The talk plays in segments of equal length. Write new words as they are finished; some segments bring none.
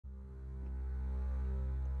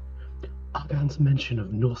Argan's mention of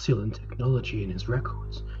Norsilan technology in his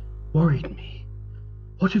records worried me.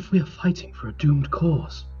 What if we are fighting for a doomed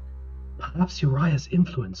cause? Perhaps Uriah's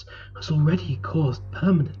influence has already caused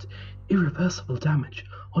permanent, irreversible damage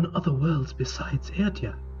on other worlds besides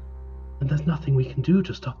Erdia, and there's nothing we can do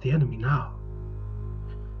to stop the enemy now.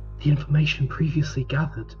 The information previously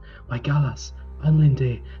gathered by Galas,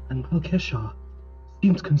 Anlinde, and Malkeshar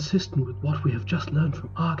seems consistent with what we have just learned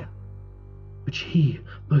from Argan, which he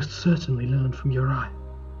most certainly learned from Uriah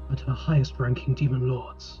and her highest-ranking demon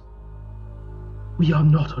lords. We are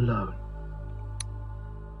not alone.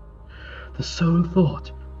 The sole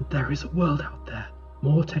thought that there is a world out there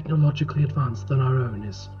more technologically advanced than our own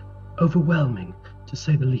is overwhelming, to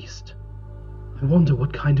say the least. I wonder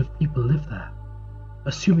what kind of people live there,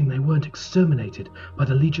 assuming they weren't exterminated by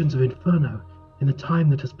the legions of Inferno in the time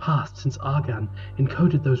that has passed since Argan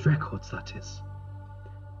encoded those records, that is.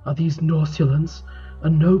 Are these Norsulans a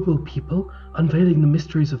noble people unveiling the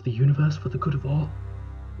mysteries of the universe for the good of all,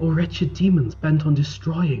 or wretched demons bent on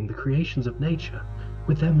destroying the creations of nature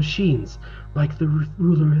with their machines, like the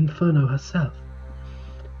ruler Inferno herself?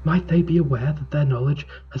 Might they be aware that their knowledge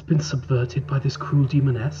has been subverted by this cruel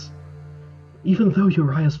demoness? Even though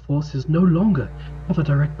Uriah's forces no longer have a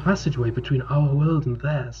direct passageway between our world and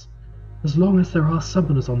theirs, as long as there are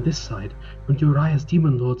summoners on this side and Uriah's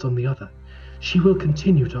demon lords on the other, she will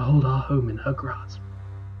continue to hold our home in her grasp.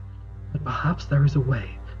 But perhaps there is a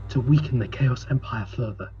way to weaken the Chaos Empire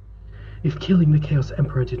further. If killing the Chaos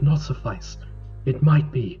Emperor did not suffice, it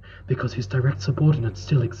might be because his direct subordinates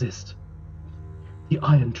still exist. The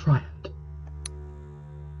Iron Triad.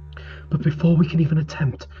 But before we can even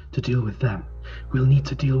attempt to deal with them, we'll need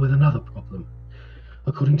to deal with another problem.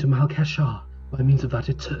 According to Malkeshar, by means of that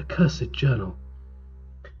accursed journal,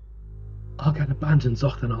 Argan abandoned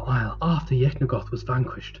Zochthanar Isle after Yeknagoth was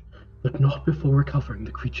vanquished, but not before recovering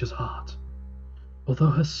the creature's heart. Although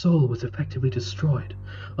her soul was effectively destroyed,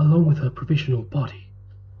 along with her provisional body,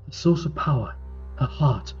 the source of power, her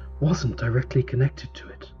heart, wasn't directly connected to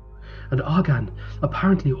it, and Argan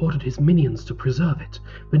apparently ordered his minions to preserve it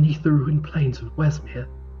beneath the ruined plains of Wesmere.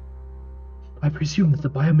 I presume that the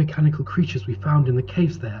biomechanical creatures we found in the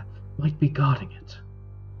caves there might be guarding it.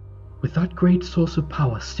 With that great source of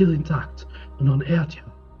power still intact and on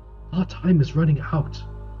Erdia, our time is running out.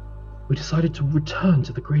 We decided to return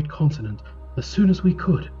to the great continent as soon as we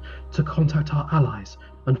could to contact our allies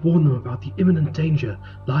and warn them about the imminent danger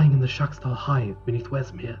lying in the Shaxtal hive beneath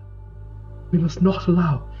Wesmere. We must not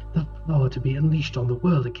allow that power to be unleashed on the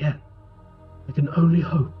world again. I can only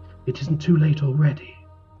hope it isn't too late already.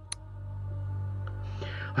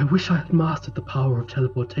 I wish I had mastered the power of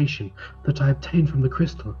teleportation that I obtained from the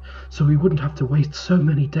crystal, so we wouldn't have to waste so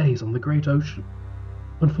many days on the great ocean.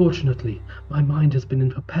 Unfortunately, my mind has been in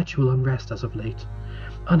perpetual unrest as of late,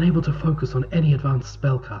 unable to focus on any advanced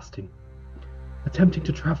spellcasting. Attempting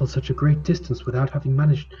to travel such a great distance without having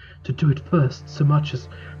managed to do it first, so much as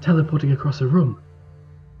teleporting across a room,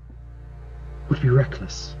 would be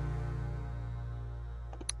reckless.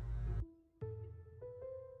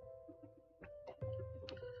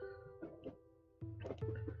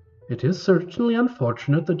 It is certainly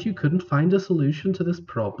unfortunate that you couldn't find a solution to this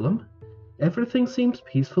problem. Everything seems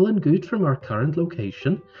peaceful and good from our current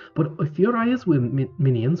location, but if Uriah's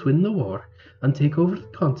minions win the war and take over the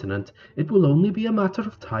continent, it will only be a matter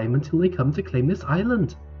of time until they come to claim this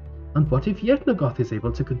island. And what if Yeknagoth is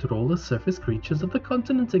able to control the surface creatures of the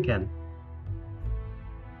continent again?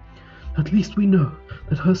 At least we know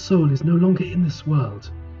that her soul is no longer in this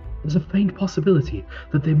world. There's a faint possibility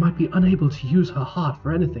that they might be unable to use her heart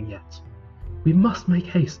for anything yet. We must make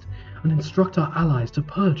haste and instruct our allies to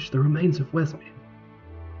purge the remains of Wesmere.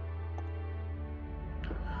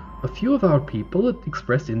 A few of our people had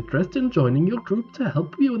expressed interest in joining your group to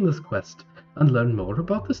help you in this quest and learn more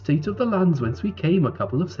about the state of the lands whence we came a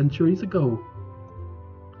couple of centuries ago.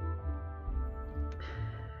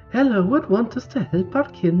 Hello would want us to help our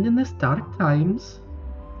kin in these dark times.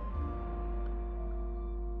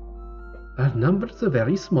 Our numbers are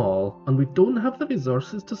very small, and we don't have the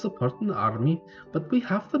resources to support an army, but we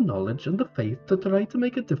have the knowledge and the faith to try to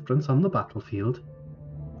make a difference on the battlefield.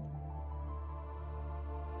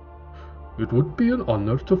 It would be an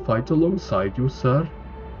honor to fight alongside you, sir.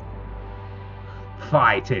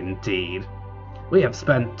 Fight indeed. We have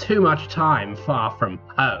spent too much time far from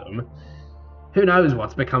home. Who knows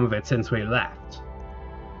what's become of it since we left?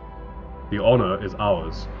 The honor is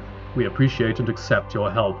ours. We appreciate and accept your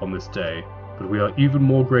help on this day, but we are even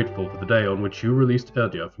more grateful for the day on which you released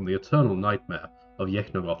Erdia from the eternal nightmare of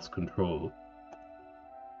Yeknagoth's control.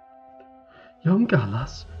 Young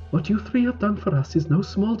Galas, what you three have done for us is no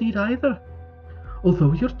small deed either.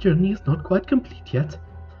 although your journey is not quite complete yet.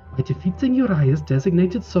 By defeating Uriah's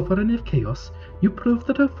designated sovereign of chaos, you proved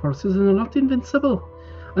that our forces are not invincible,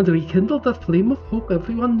 and rekindled that flame of hope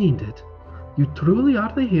everyone needed. You truly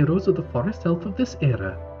are the heroes of the forest elf of this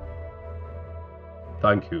era.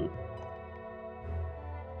 Thank you.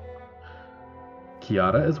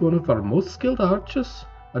 Kiara is one of our most skilled archers,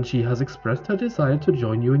 and she has expressed her desire to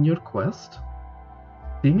join you in your quest.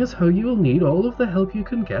 Seeing as how you will need all of the help you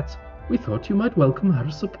can get, we thought you might welcome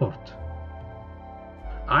her support.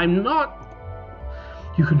 I'm not...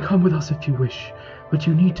 You can come with us if you wish, but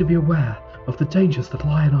you need to be aware of the dangers that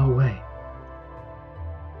lie in our way.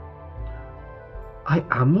 I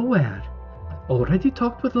am aware. I've already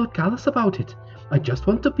talked with Lord Gallus about it. I just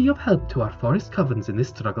want to be of help to our forest covens in this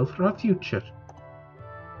struggle for our future.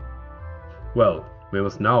 Well, we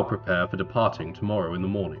must now prepare for departing tomorrow in the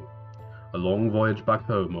morning. A long voyage back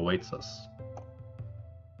home awaits us.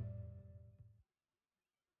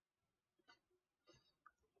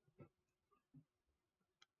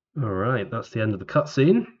 Alright, that's the end of the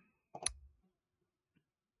cutscene.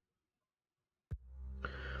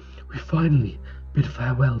 We finally bid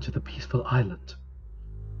farewell to the peaceful island.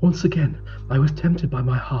 Once again, I was tempted by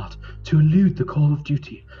my heart to elude the call of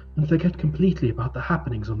duty and forget completely about the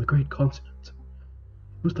happenings on the great continent.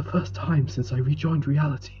 It was the first time since I rejoined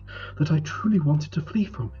reality that I truly wanted to flee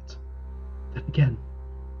from it. Then again,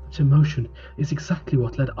 that emotion is exactly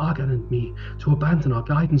what led Argan and me to abandon our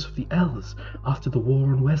guidance of the elves after the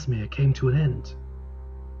war on Wesmere came to an end.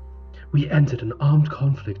 We entered an armed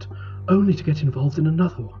conflict only to get involved in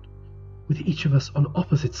another one, with each of us on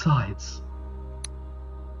opposite sides.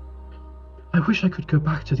 I wish I could go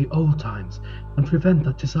back to the old times and prevent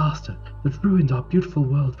that disaster that ruined our beautiful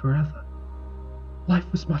world forever. Life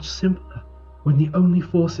was much simpler when the only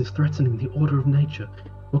forces threatening the order of nature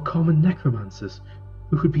were common necromancers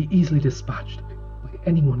who could be easily dispatched by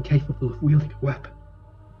anyone capable of wielding a weapon.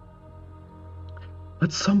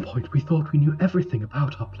 At some point we thought we knew everything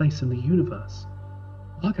about our place in the universe.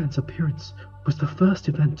 Argan's appearance was the first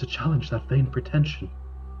event to challenge that vain pretension.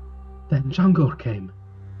 Then Jangor came.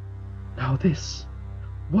 Now this.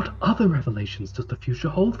 What other revelations does the future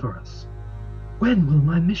hold for us? When will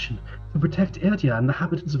my mission to protect Erdia and the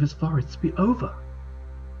inhabitants of his forests be over?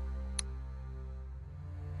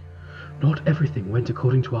 Not everything went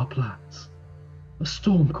according to our plans. A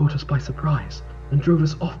storm caught us by surprise and drove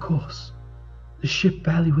us off course. The ship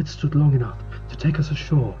barely withstood long enough to take us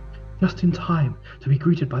ashore, just in time to be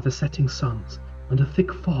greeted by the setting suns and a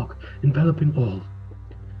thick fog enveloping all.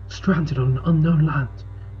 Stranded on an unknown land,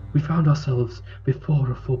 we found ourselves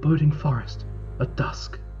before a foreboding forest at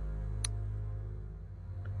dusk.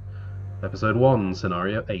 Episode 1,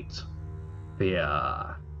 Scenario 8.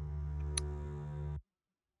 Fear.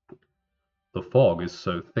 The fog is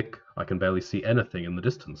so thick I can barely see anything in the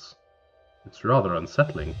distance. It's rather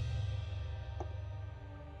unsettling.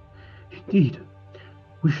 Indeed.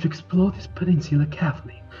 We should explore this peninsula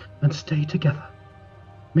carefully and stay together.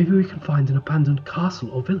 Maybe we can find an abandoned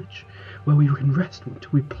castle or village where we can rest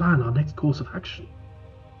until we plan our next course of action.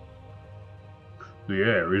 The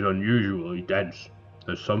air is unusually dense.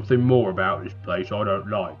 There's something more about this place I don't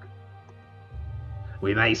like.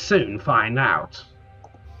 We may soon find out.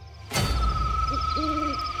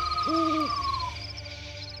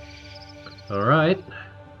 Alright.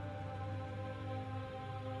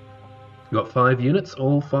 We've got 5 units,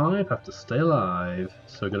 all 5 have to stay alive.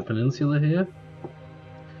 So we've got a peninsula here.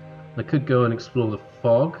 I could go and explore the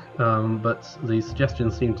fog, but the suggestion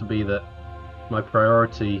seemed to be that my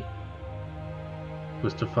priority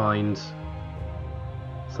was to find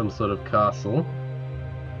some sort of castle.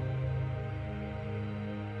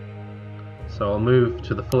 So I'll move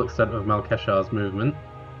to the full extent of Malkeshar's movement.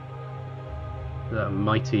 That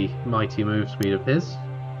mighty move speed of his.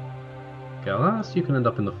 Galas, you can end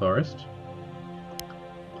up in the forest.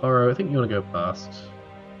 Oro, I think you want to go past.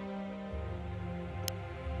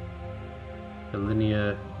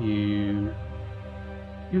 Linear, you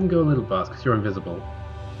can go a little past because you're invisible.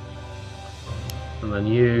 And then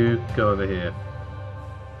you go over here.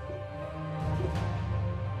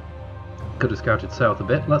 Could have scouted south a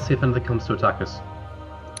bit. Let's see if anything comes to attack us.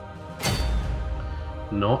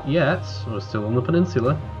 Not yet. We're still on the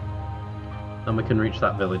peninsula. And we can reach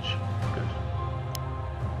that village. Good.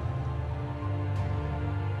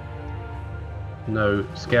 No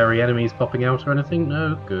scary enemies popping out or anything?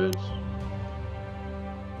 No? Good.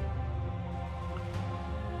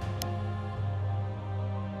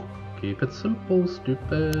 Keep it simple,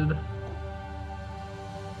 stupid.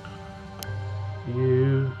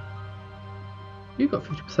 You got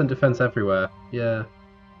 50% defense everywhere. Yeah.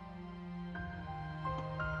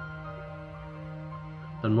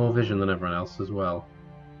 And more vision than everyone else as well.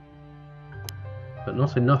 But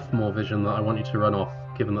not enough more vision that I want you to run off,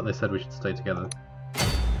 given that they said we should stay together.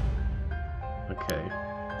 Okay.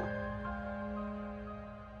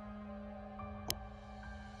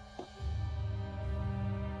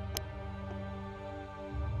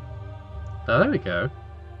 Oh, there we go.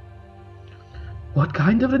 What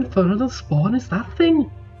kind of infernal spawn is that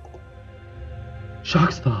thing?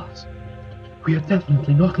 Shark stars. We are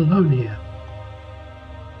definitely not alone here.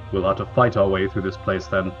 We'll have to fight our way through this place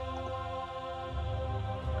then.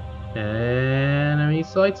 Enemy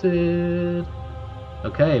sighted!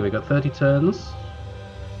 Okay, we got 30 turns.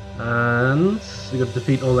 And we got to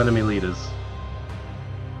defeat all enemy leaders.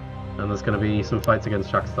 And there's going to be some fights against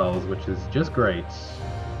shark stars, which is just great.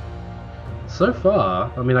 So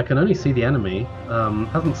far, I mean, I can only see the enemy.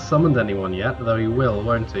 Hasn't summoned anyone yet, though he will,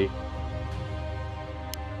 won't he?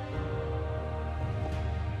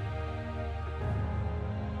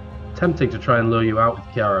 Tempting to try and lure you out with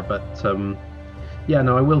Kiara, but yeah,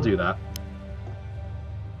 no, I will do that.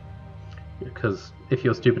 Because if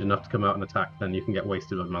you're stupid enough to come out and attack, then you can get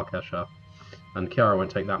wasted on Malkesha. And Kiara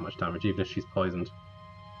won't take that much damage, even if she's poisoned.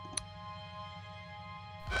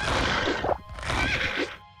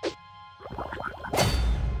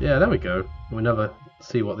 Yeah, there we go. We never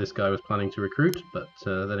see what this guy was planning to recruit, but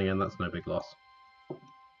then again, that's no big loss.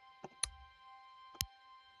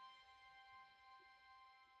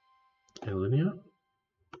 Linear.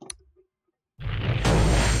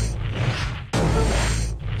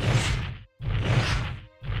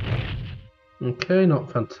 Okay,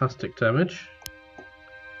 not fantastic damage.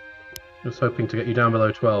 I was hoping to get you down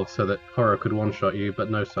below 12 so that Horror could one-shot you, but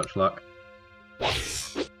no such luck.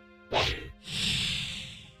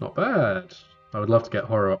 Not bad. I would love to get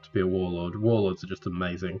Horror up to be a Warlord. Warlords are just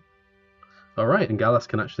amazing. Alright, and Gallus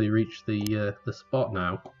can actually reach the spot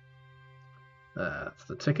now. That's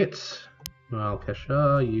the ticket. Well,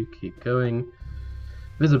 Keshar, you keep going.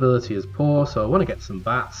 Visibility is poor, so I want to get some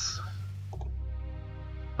bats.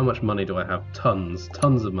 How much money do I have? Tons.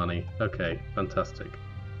 Tons of money. Okay, fantastic.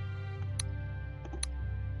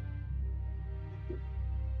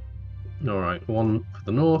 Alright, one for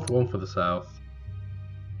the north, one for the south.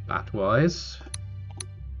 Bat-wise.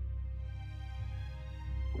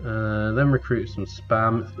 Then recruit some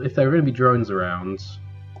spam. If there are going to be drones around.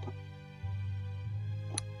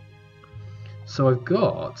 So I've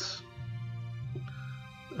got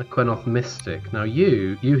a Wesnoth Mystic. Now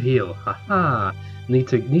you heal. Haha. Need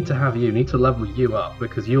to have you. Need to level you up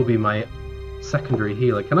because you'll be my secondary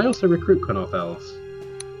healer. Can I also recruit Wesnoth Elves?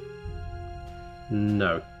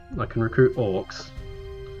 No. I can recruit Orcs.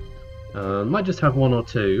 Might just have one or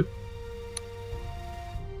two.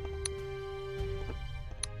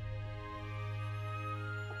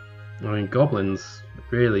 I mean, goblins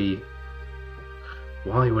really.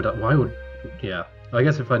 Why would? Yeah. I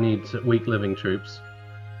guess if I need weak living troops,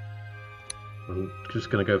 I'm just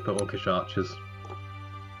gonna go for Orcish archers.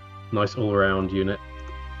 Nice all-round unit.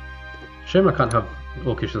 Shame I can't have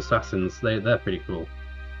Orcish assassins. They're pretty cool.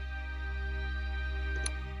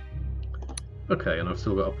 Okay, and I've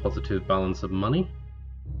still got a positive balance of money.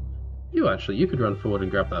 You could run forward and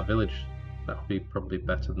grab that village. That would be probably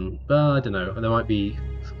better than... I don't know. There might be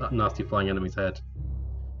nasty flying enemies ahead.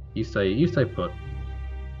 You stay put.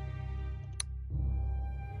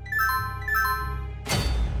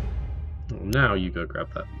 Now you go grab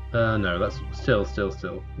that. No, that's still.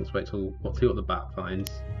 Let's wait till see what the bat finds.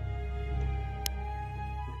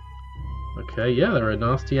 Okay, yeah, there are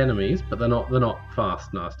nasty enemies, but they're not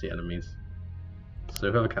fast nasty enemies. So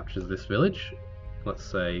whoever captures this village, let's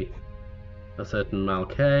say a certain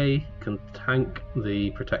Malkay, can tank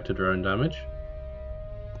the protector drone damage.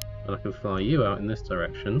 And I can fly you out in this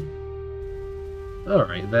direction.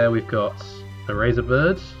 Alright, there we've got a razor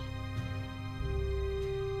bird.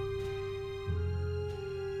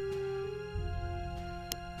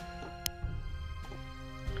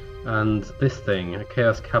 And this thing, a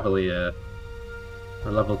Chaos Cavalier,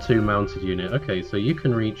 a level 2 mounted unit. Okay, so you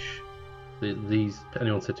can reach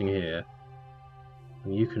anyone sitting here,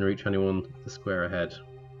 and you can reach anyone the square ahead.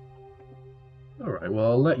 Alright,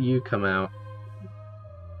 well I'll let you come out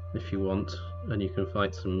if you want, and you can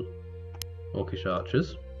fight some Orcish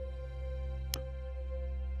archers.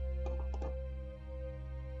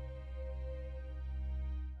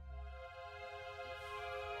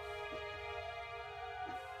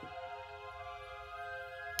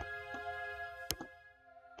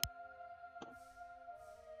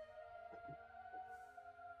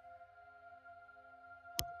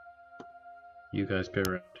 You guys go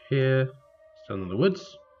around here, stand in the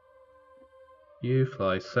woods. You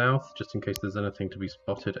fly south, just in case there's anything to be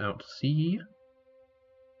spotted out to sea.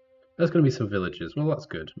 There's going to be some villages. Well, that's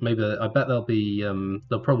good. Maybe I bet there'll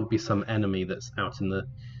probably be some enemy that's out in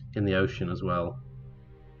the ocean as well.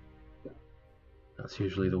 That's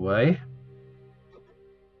usually the way.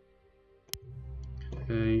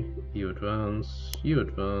 Okay, you advance. You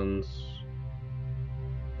advance.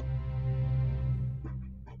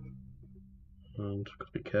 And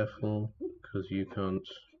gotta be careful because you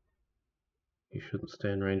shouldn't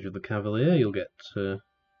stay in range of the cavalier. You'll get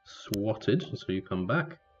swatted, so you come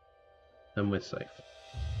back. And we're safe.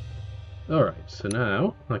 Alright, so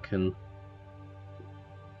now I can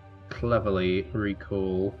cleverly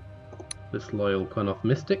recall this loyal Wesnoth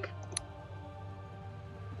mystic.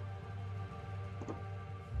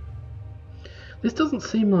 This doesn't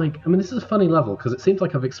seem like... I mean, this is a funny level, because it seems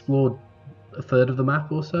like I've explored a third of the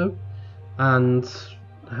map or so, and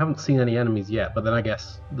I haven't seen any enemies yet, but then I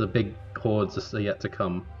guess the big hordes are yet to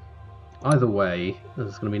come. Either way,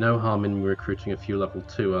 there's going to be no harm in me recruiting a few level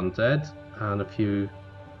 2 undead, and a few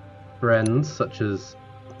friends, such as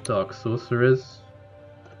dark sorcerers.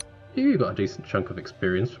 You got a decent chunk of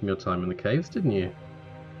experience from your time in the caves, didn't you?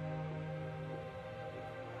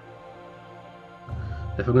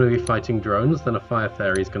 If we're going to be fighting drones, then a fire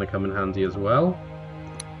fairy is going to come in handy as well.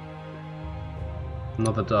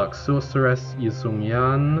 Another dark sorceress,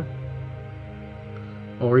 Yuzongyan.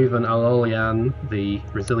 Or even Alolian, the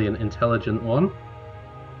resilient intelligent one.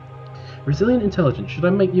 Resilient intelligent, should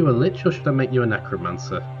I make you a lich or should I make you a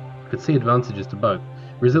necromancer? I could see advantages to both.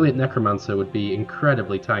 Resilient necromancer would be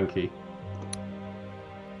incredibly tanky.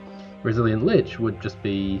 Resilient lich would just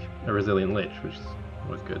be a resilient lich, which is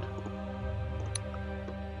always good.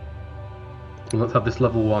 And let's have this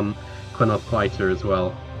level 1 Wesnoth fighter as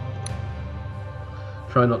well.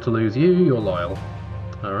 Try not to lose you, you're loyal.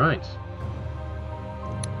 Alright.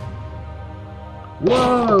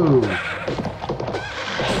 Whoa!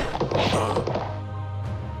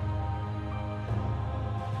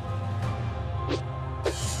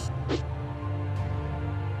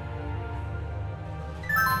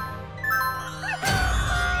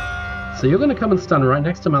 So you're going to come and stand right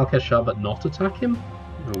next to Malkesh Shah but not attack him?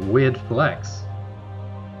 A weird flex.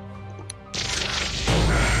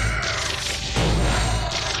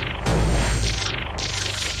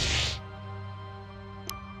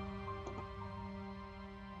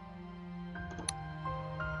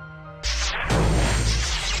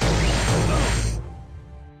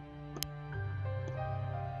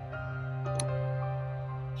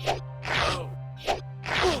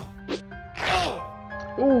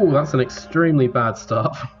 Oh, that's an extremely bad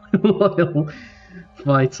start for a loyal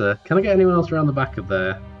fighter. Can I get anyone else around the back of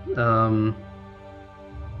there? Not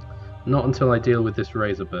until I deal with this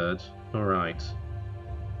razor bird. Alright.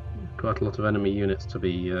 Quite a lot of enemy units to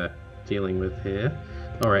be dealing with here.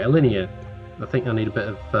 Alright, Alinea. I think I need a bit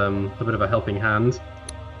of a helping hand.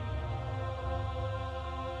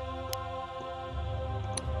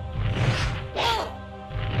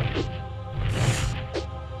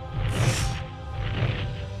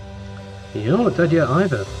 You're not dead yet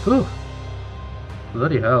either. Whew.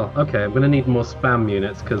 Bloody hell. Okay, I'm going to need more spam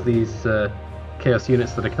units because these chaos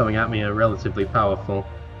units that are coming at me are relatively powerful.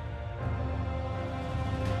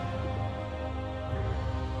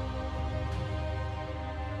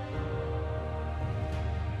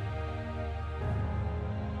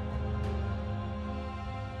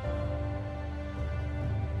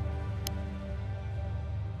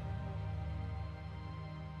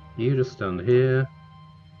 You just stand here.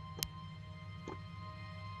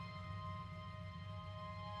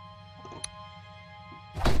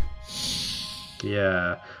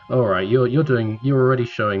 Yeah. All right. You're already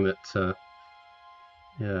showing that.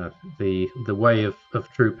 Yeah. The way of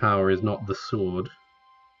true power is not the sword.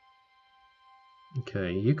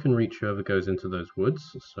 Okay. You can reach whoever goes into those woods.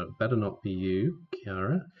 So it better not be you,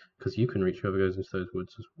 Kiara, because you can reach whoever goes into those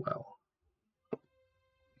woods as well.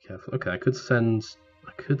 Be careful. Okay. I could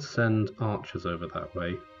send archers over that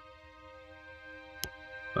way.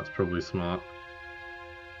 That's probably smart.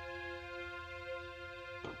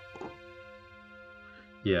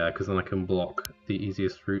 Yeah, because then I can block the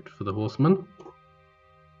easiest route for the horseman.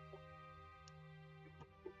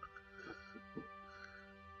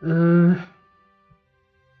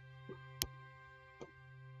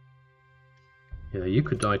 Yeah, you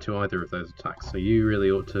could die to either of those attacks, so you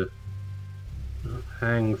really ought to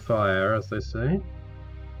hang fire, as they say.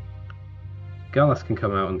 Gallas can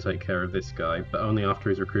come out and take care of this guy, but only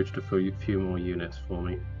after he's recruited a few more units for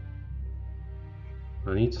me.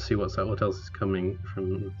 I need to see what else is coming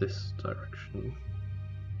from this direction.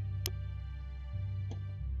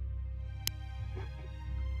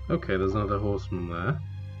 Okay, there's another horseman there.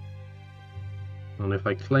 And if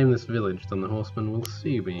I claim this village, then the horseman will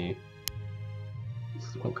see me.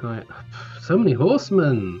 What can I... So many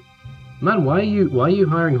horsemen! Man, why are you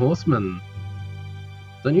hiring horsemen?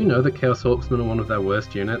 Don't you know that Chaos Hawksmen are one of their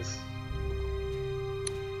worst units?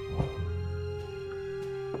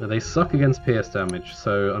 They suck against PS damage,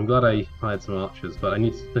 so I'm glad I hired some archers, but I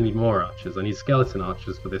need more archers. I need skeleton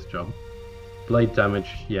archers for this job. Blade damage,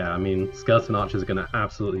 yeah, I mean, skeleton archers are going to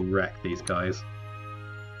absolutely wreck these guys.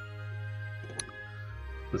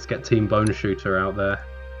 Let's get Team Bone Shooter out there.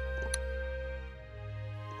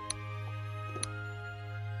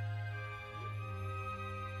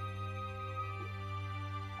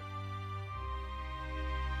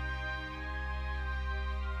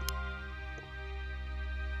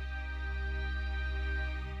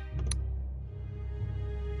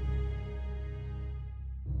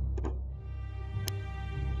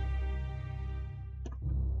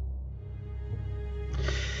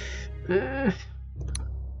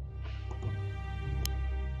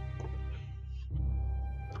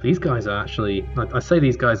 These guys are actually, I say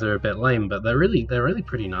these guys are a bit lame, but they're really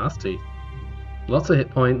pretty nasty. Lots of hit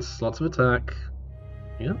points, lots of attack.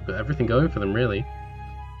 Yeah, got everything going for them really.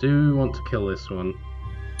 Do want to kill this one.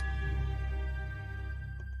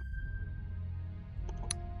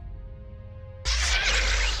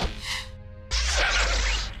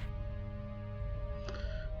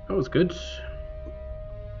 That was good.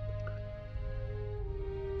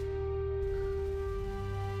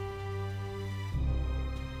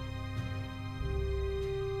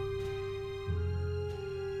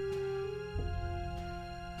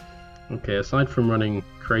 Okay, aside from running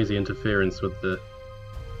crazy interference with the...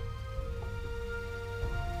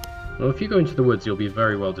 Well, if you go into the woods, you'll be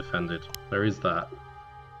very well defended. There is that.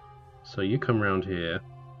 So you come round here.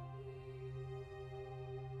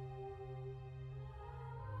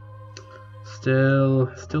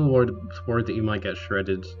 Still worried that you might get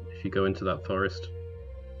shredded if you go into that forest.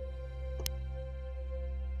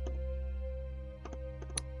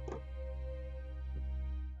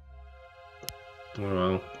 Oh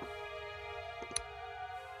well.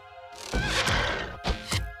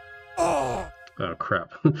 Oh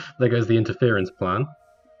crap. There goes the interference plan.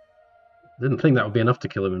 Didn't think that would be enough to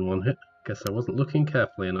kill him in one hit. Guess I wasn't looking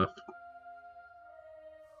carefully enough.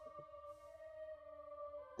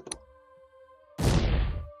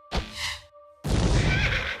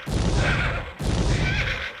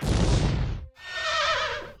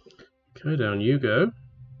 Okay, down you go.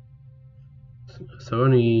 So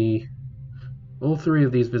only... all three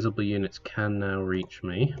of these visible units can now reach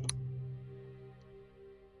me.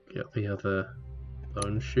 Get the other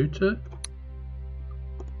bone shooter.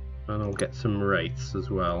 And I'll get some wraiths as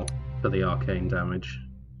well for the arcane damage.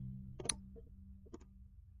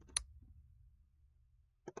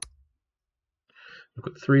 I've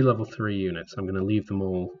got 3 level 3 units. I'm going to leave them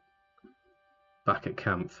all back at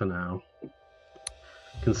camp for now. You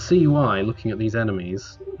can see why, looking at these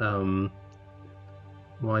enemies,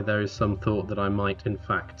 why there is some thought that I might in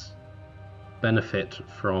fact benefit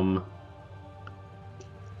from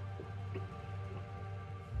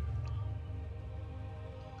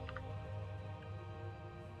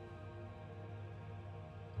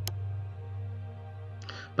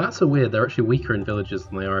That's so weird, they're actually weaker in villages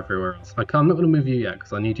than they are everywhere else. I'm not going to move you yet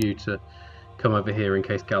because I need you to come over here in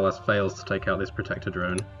case Galas fails to take out this protector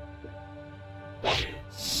drone.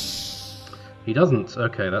 He doesn't.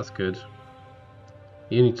 Okay, that's good.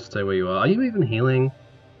 You need to stay where you are. Are you even healing?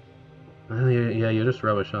 Yeah, you're just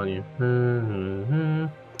rubbish, aren't you?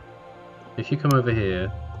 If you come over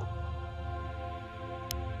here...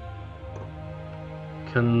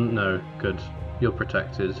 No, good. You're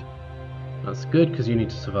protected. That's good because you need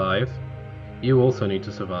to survive. You also need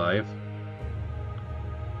to survive.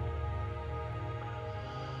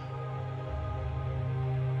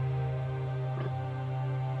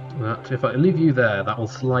 If I leave you there, that will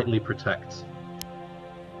slightly protect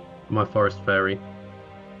my forest fairy.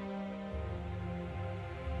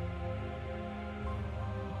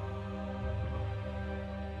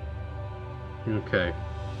 Okay.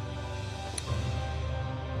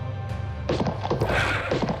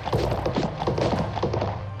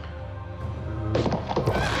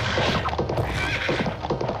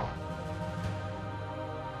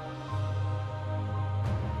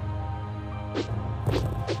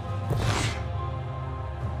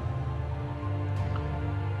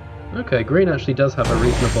 Okay, green actually does have a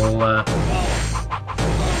reasonable...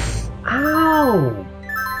 Ow!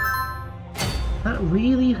 That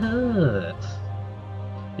really hurt.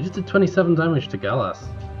 You just did 27 damage to Galas.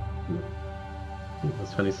 I think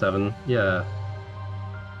that's 27. Yeah.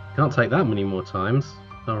 Can't take that many more times.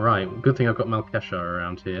 Alright, good thing I've got Malkeshar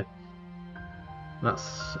around here.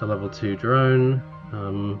 That's a level 2 drone.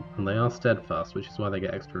 and they are steadfast, which is why they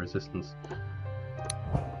get extra resistance.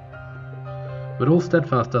 But all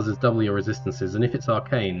steadfast does is double your resistances, and if it's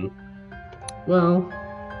arcane, well,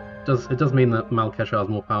 it does mean that Malkeshar's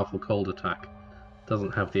more powerful cold attack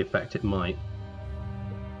doesn't have the effect it might.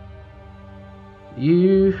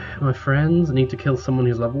 You, my friends, need to kill someone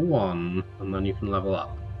who's level 1, and then you can level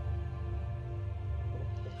up.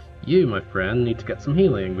 You, my friend, need to get some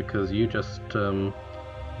healing, because you just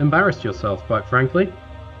embarrassed yourself, quite frankly.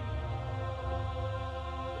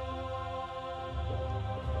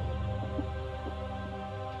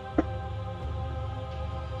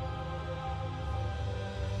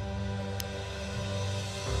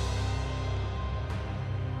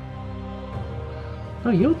 Oh,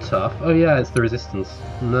 you're tough. Oh yeah, it's the resistance.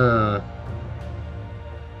 Nah.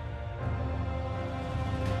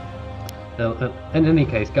 In any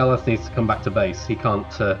case, Galas needs to come back to base. He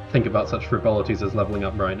can't think about such frivolities as leveling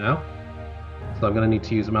up right now. So I'm going to need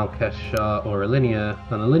to use Malkeshar or Alinea,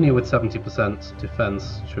 and Alinea with 70%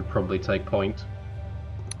 defense should probably take point.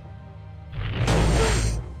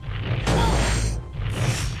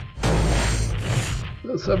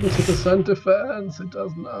 The 70% defense, it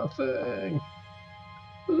does nothing.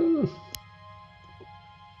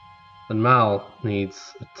 And Mal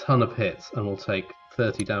needs a ton of hits and will take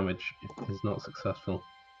 30 damage if he's not successful.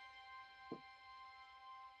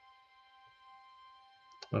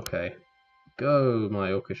 Okay. Go, my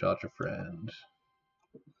Orcish archer friend.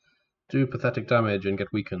 Do pathetic damage and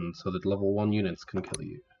get weakened so that level 1 units can kill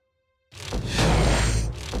you.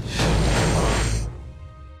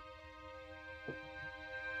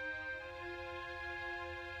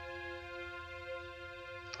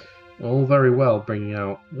 All very well bringing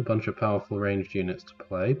out a bunch of powerful ranged units to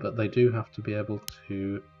play, but they do have to be able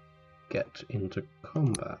to get into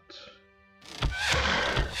combat.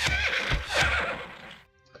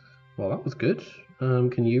 Well, that was good.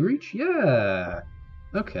 Can you reach? Yeah!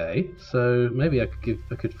 Okay, so maybe I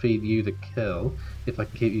could feed you the kill if I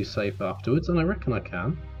can keep you safe afterwards, and I reckon I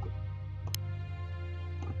can.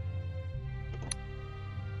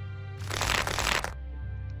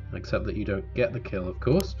 Except that you don't get the kill, of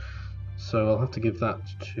course. So I'll have to give that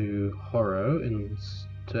to Horo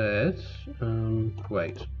instead.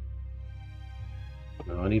 Wait.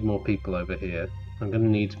 No, I need more people over here. I'm going to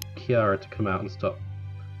need Kiara to come out and stop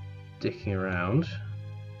dicking around.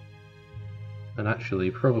 And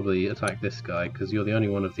actually probably attack this guy, because you're the only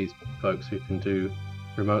one of these folks who can do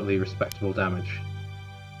remotely respectable damage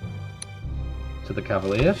to the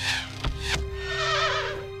Cavalier.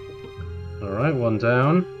 Alright, one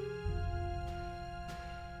down.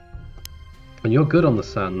 And you're good on the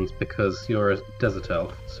sands because you're a desert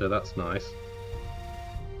elf, so that's nice.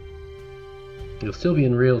 You'll still be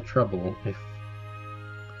in real trouble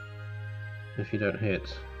if you don't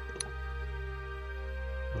hit.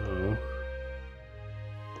 Oh.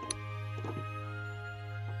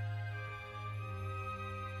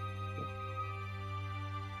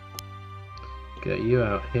 Get you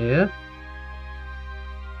out here.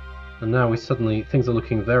 And now things are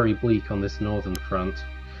looking very bleak on this northern front.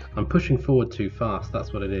 I'm pushing forward too fast,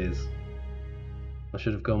 that's what it is. I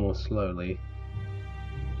should have gone more slowly.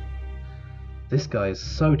 This guy is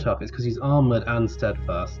so tough, it's because he's armoured and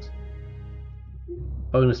steadfast.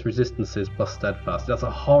 Bonus resistances plus steadfast. That's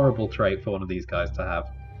a horrible trait for one of these guys to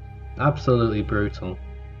have. Absolutely brutal.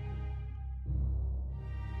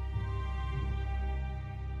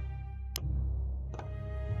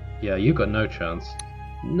 Yeah, you've got no chance.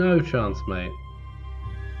 No chance, mate.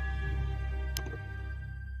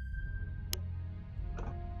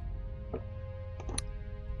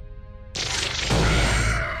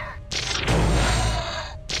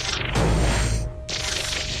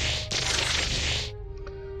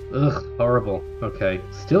 Ugh, horrible. Okay,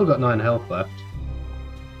 still got 9 health left.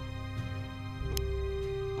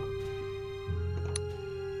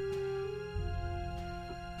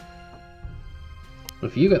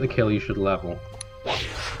 If you get the kill, you should level.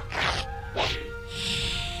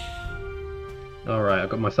 Alright, I've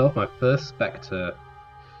got myself my first Spectre.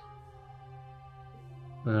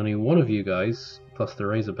 And only one of you guys, plus the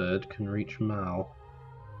Razorbird, can reach Mal.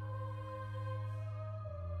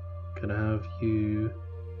 Can I have you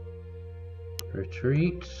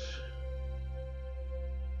retreat?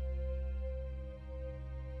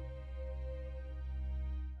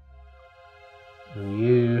 And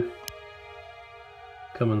you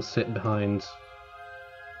come and sit behind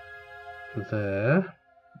there.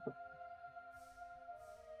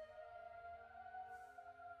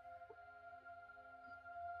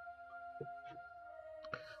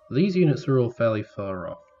 These units are all fairly far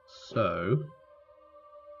off, so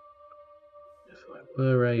if I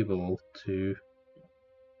were able to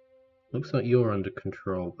Looks like you're under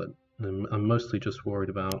control, but I'm mostly just worried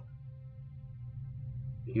about...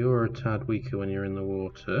 You're a tad weaker when you're in the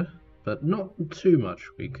water, but not too much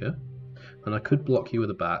weaker. And I could block you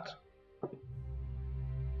with a bat.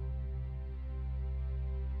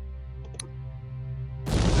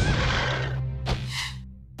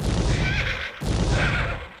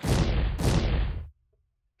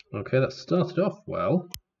 Okay, that started off well.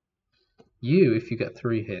 You, if you get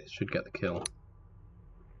 3 hits, should get the kill.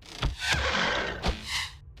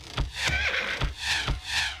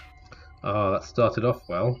 Oh, that started off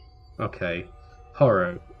well. Okay.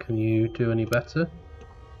 Horo, can you do any better?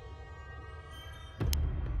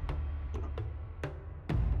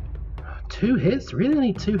 Two hits? Really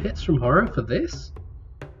need 2 hits from Horo for this?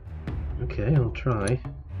 Okay, I'll try.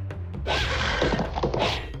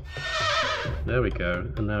 There we go,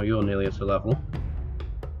 and now you're nearly at a level.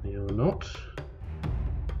 You're not.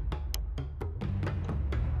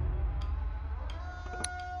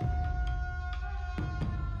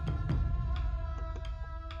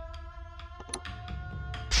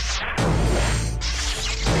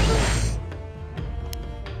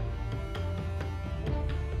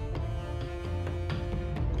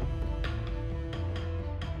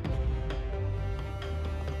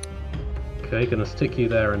 Okay, gonna stick you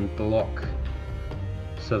there and block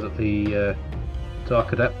so that the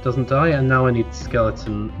Dark Adept doesn't die, and now I need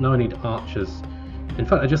skeleton, now I need archers. In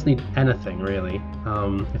fact, I just need anything, really.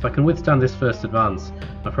 If I can withstand this first advance,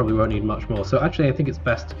 I probably won't need much more. So actually I think it's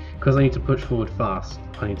best, because I need to push forward fast,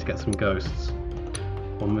 I need to get some ghosts.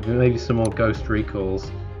 Or maybe some more ghost recalls.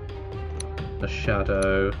 A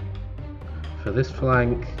shadow for this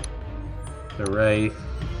flank, a wraith,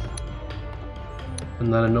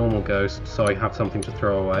 and then a normal ghost, so I have something to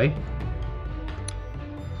throw away.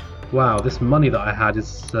 Wow, this money that I had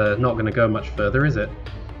is not going to go much further, is it?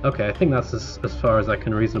 Okay, I think that's as far as I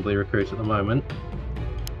can reasonably recruit at the moment.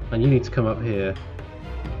 And you need to come up here.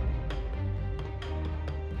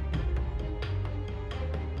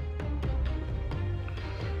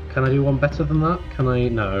 Can I do one better than that? Can I?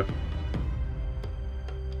 No.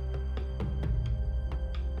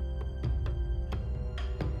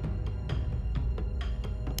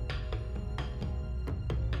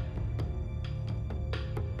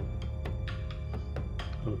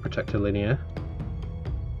 Protector linear.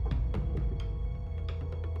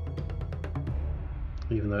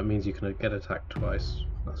 Even though it means you can get attacked twice,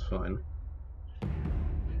 that's fine.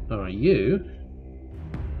 Alright, you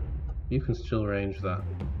can still range that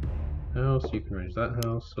house, you can range that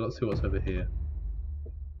house, so let's see what's over here.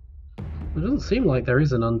 It doesn't seem like there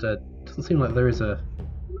is an undead, doesn't seem like there is a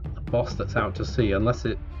boss that's out to sea, unless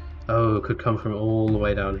it, oh, it could come from all the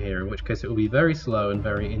way down here, in which case it will be very slow and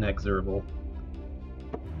very inexorable.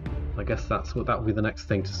 I guess that will be the next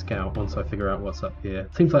thing to scout once I figure out what's up here.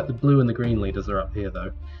 It seems like the blue and the green leaders are up here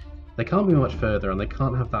though. They can't be much further and they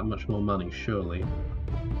can't have that much more money, surely.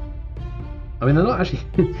 I mean, they're not actually...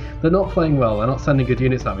 they're not playing well, they're not sending good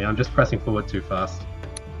units at me, I'm just pressing forward too fast.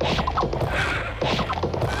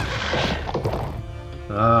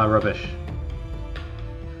 Ah, rubbish.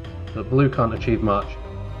 The blue can't achieve much.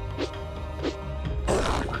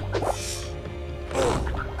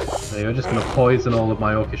 You're just going to poison all of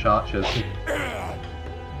my orcish archers.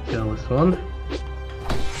 Kill this one.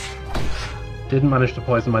 Didn't manage to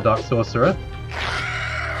poison my dark sorcerer.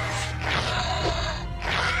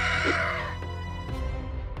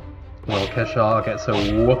 Well, Keshar gets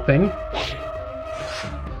a whooping.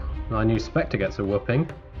 My new Spectre gets a whooping.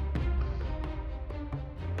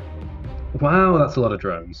 Wow, that's a lot of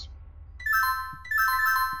drones.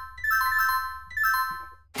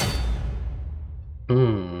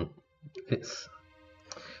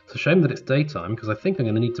 It's a shame that it's daytime, because I think I'm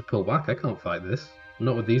going to need to pull back. I can't fight this.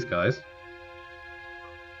 Not with these guys.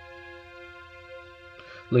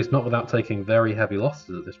 At least not without taking very heavy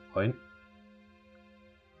losses at this point.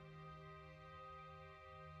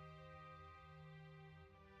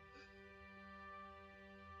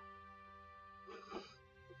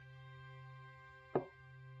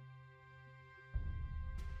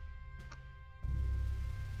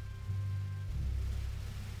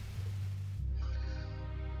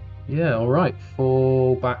 Yeah, alright,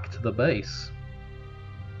 fall back to the base.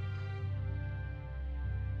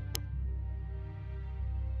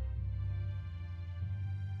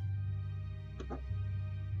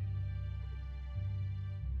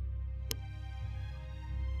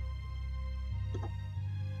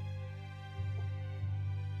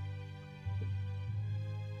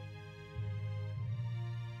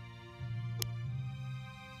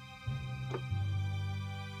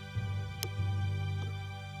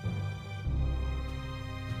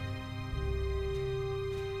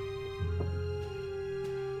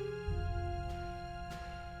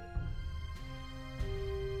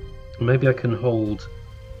 Maybe I can hold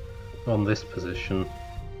on this position.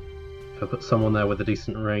 If I put someone there with a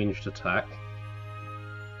decent ranged attack,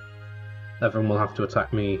 everyone will have to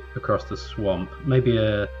attack me across the swamp. Maybe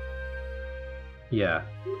a... yeah.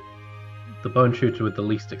 The bone shooter with the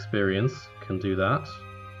least experience can do that.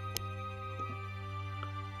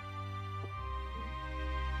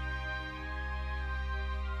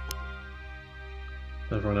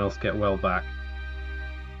 Everyone else get well back.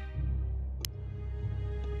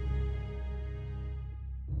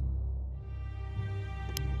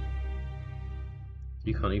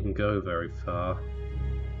 You can't even go very far.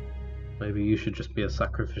 Maybe you should just be a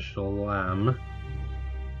sacrificial lamb.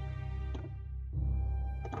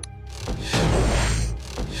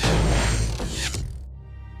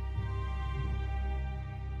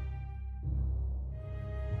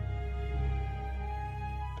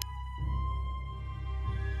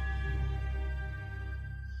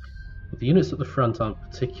 The units at the front aren't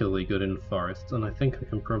particularly good in forests, and I think I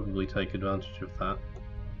can probably take advantage of that.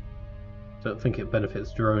 Don't think it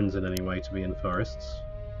benefits drones in any way to be in forests.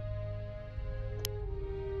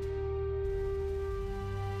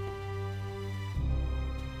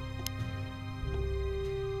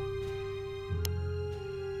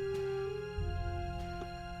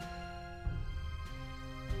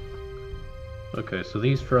 Okay, so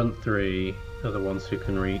these front three are the ones who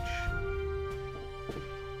can reach.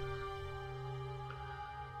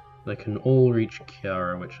 They can all reach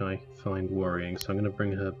Kiara, which I find worrying, so I'm going to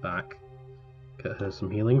bring her back. Get her some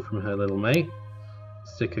healing from her little mate.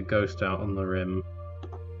 Stick a ghost out on the rim.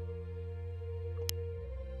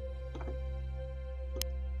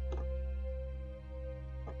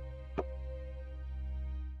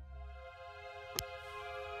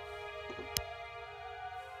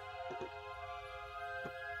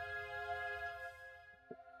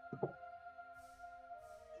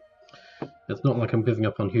 It's not like I'm giving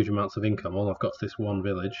up on huge amounts of income. All I've got is this one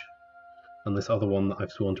village, and this other one that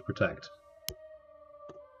I've sworn to protect.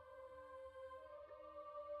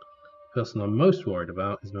 The person I'm most worried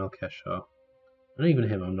about is Malkeshar. And even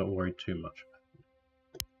him I'm not worried too much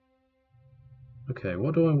about. Okay,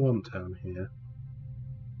 what do I want down here?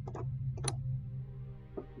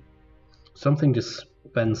 Something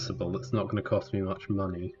dispensable that's not going to cost me much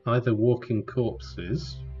money. Either walking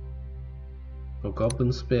corpses or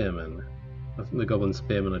goblin spearmen. I think the goblin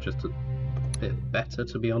spearmen are just a bit better,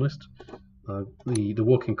 to be honest. The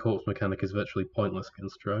walking corpse mechanic is virtually pointless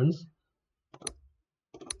against drones.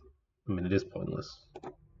 I mean, it is pointless.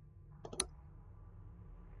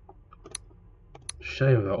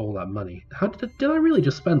 Shame about all that money. How did I really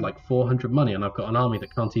just spend like 400 money and I've got an army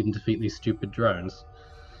that can't even defeat these stupid drones?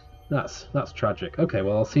 That's tragic. Okay,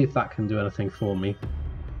 well I'll see if that can do anything for me.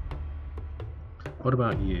 What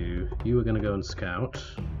about you? You were going to go and scout.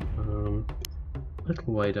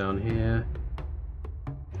 Little way down here.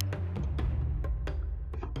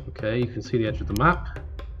 Okay, you can see the edge of the map.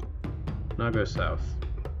 Now go south.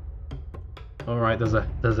 Alright, there's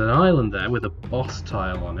an island there with a boss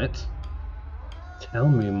tile on it. Tell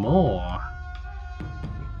me more.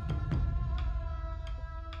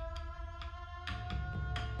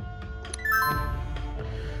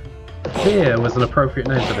 Fear was an appropriate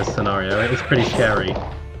name for this scenario. It was pretty scary.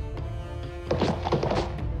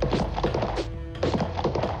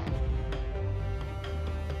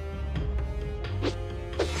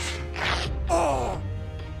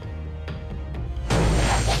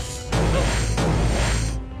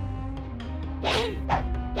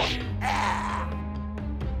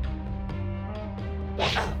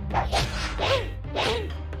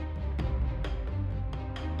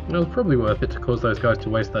 It was probably worth it to cause those guys to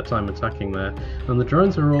waste their time attacking there, and the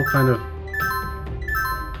drones are all kind of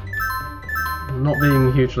not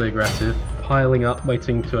being hugely aggressive, piling up,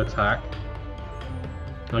 waiting to attack.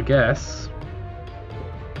 I guess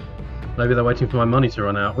maybe they're waiting for my money to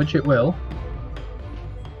run out, which it will.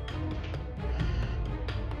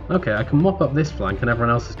 Okay, I can mop up this flank and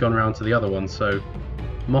everyone else has gone around to the other one, so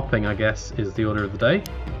mopping, I guess, is the order of the day.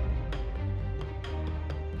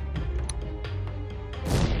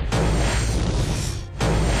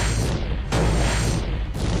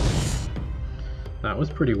 That was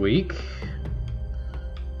pretty weak.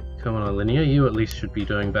 Come on, Alinea, you at least should be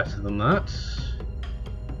doing better than that.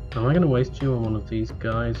 Am I going to waste you on one of these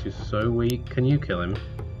guys who's so weak? Can you kill him?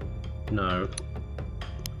 No.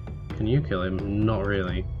 Can you kill him? Not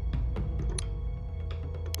really.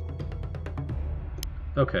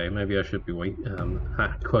 Okay, maybe I should be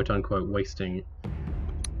quote-unquote wasting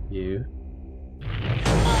you.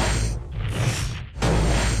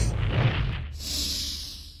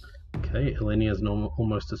 Okay, Alinea's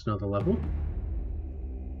almost at another level.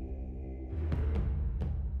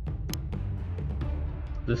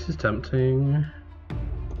 This is tempting.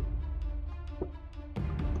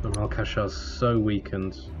 And Alcashar's so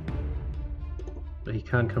weakened. But he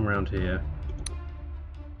can come around here.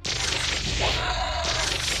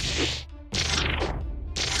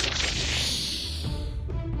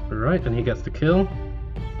 Alright, and he gets the kill.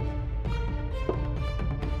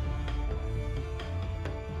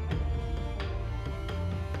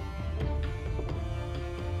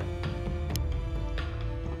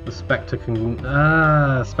 The Spectre can...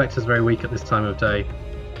 Spectre's very weak at this time of day.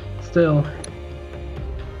 Still...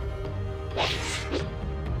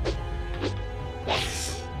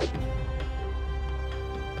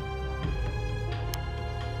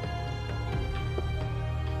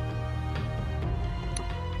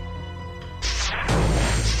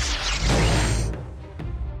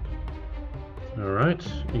 Alright,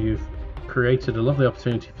 you've created a lovely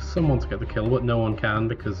opportunity for someone to get the kill, but no one can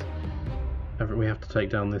because we have to take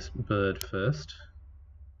down this bird first.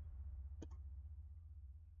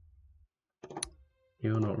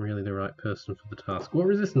 You're not really the right person for the task. What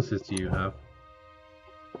resistances do you have?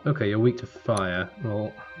 Okay, you're weak to fire.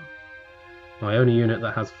 Well, my only unit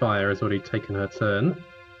that has fire has already taken her turn.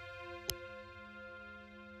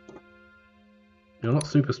 You're not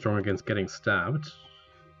super strong against getting stabbed.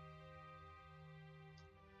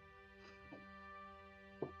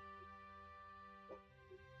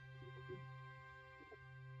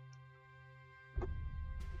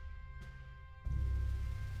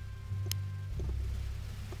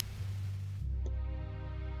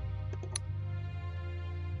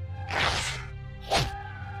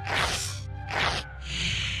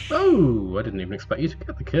 Oh, I didn't even expect you to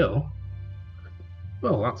get the kill.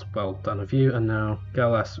 Well, that's well done of you, and now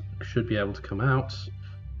Galas should be able to come out.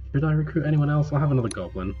 Should I recruit anyone else? I'll have another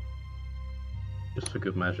goblin. Just for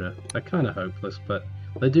good measure. They're kind of hopeless, but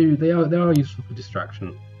they are useful for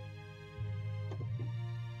distraction.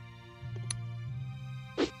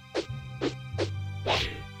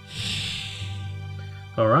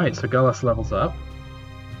 Alright, so Galas levels up.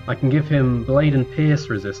 I can give him Blade and Pierce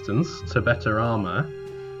resistance to better armor.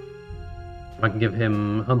 I can give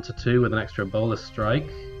him Hunter 2 with an extra bolus strike.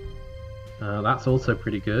 That's also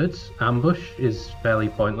pretty good. Ambush is fairly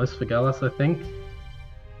pointless for Galas, I think.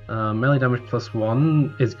 Melee damage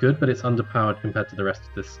 +1 is good, but it's underpowered compared to the rest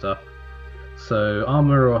of this stuff. So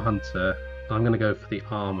armor or Hunter, I'm going to go for the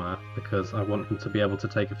armor because I want him to be able to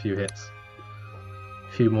take a few hits.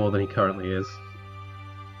 A few more than he currently is.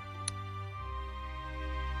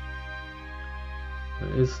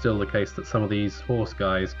 It is still the case that some of these horse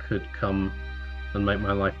guys could come and make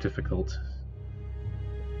my life difficult.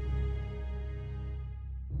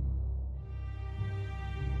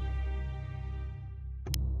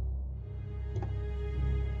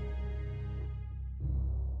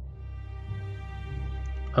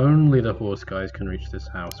 Only the horse guys can reach this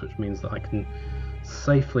house, which means that I can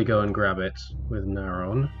safely go and grab it with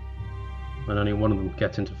Naron, and only one of them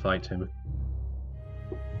get in to fight him.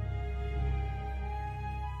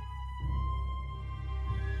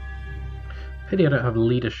 Pity I don't have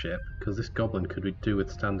leadership, because this goblin could do with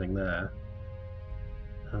standing there.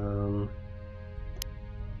 I'll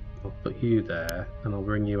put you there, and I'll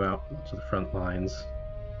bring you out to the front lines.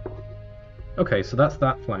 Okay, so that's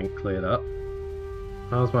that flank cleared up.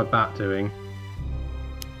 How's my bat doing?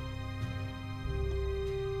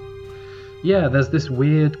 Yeah, there's this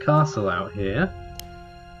weird castle out here.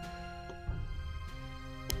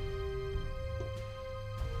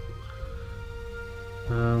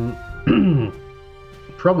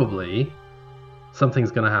 Probably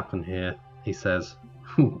something's going to happen here, he says,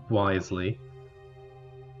 wisely.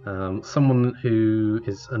 Someone who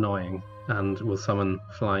is annoying and will summon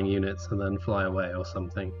flying units and then fly away or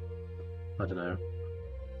something. I don't know.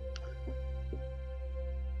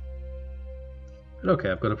 But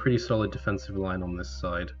okay, I've got a pretty solid defensive line on this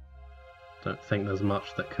side. Don't think there's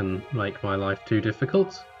much that can make my life too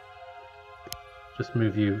difficult. Just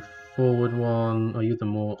move you forward one. Oh, you're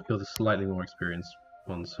the slightly more experienced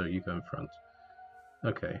one, so you go in front.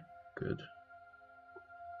 Okay, good.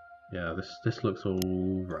 Yeah, this looks all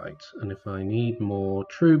right. And if I need more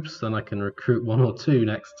troops, then I can recruit 1 or 2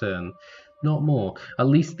 next turn. Not more. At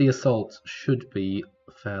least the assault should be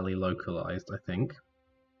fairly localized, I think.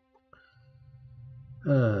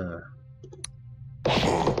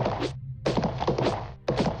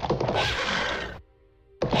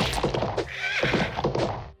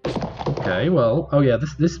 Okay, well, oh yeah,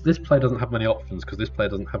 this player doesn't have many options because this player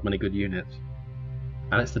doesn't have many good units,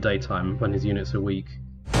 and it's the daytime when his units are weak.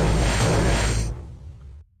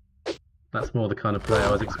 That's more the kind of play I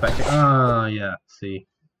was expecting. Ah, yeah, see,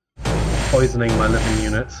 poisoning my living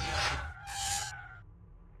units.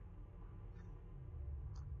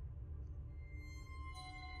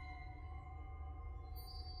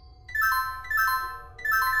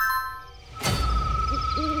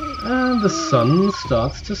 And the sun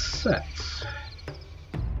starts to set.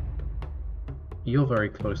 You're very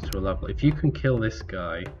close to a level. If you can kill this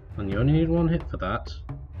guy, and you only need one hit for that,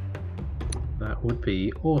 that would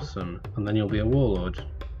be awesome. And then you'll be a warlord.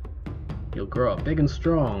 You'll grow up big and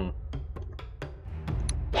strong.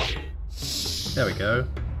 There we go.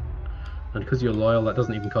 And because you're loyal, that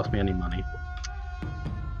doesn't even cost me any money.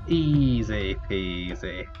 Easy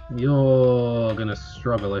peasy. You're gonna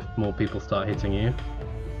struggle if more people start hitting you.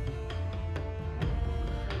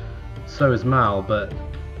 So is Mal, but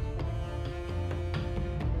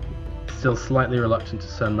still slightly reluctant to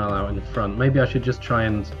send Mal out in front. Maybe I should just try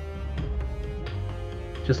and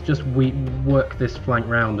just work this flank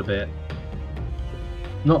round a bit.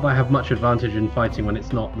 Not that I have much advantage in fighting when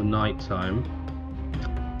it's not the night time.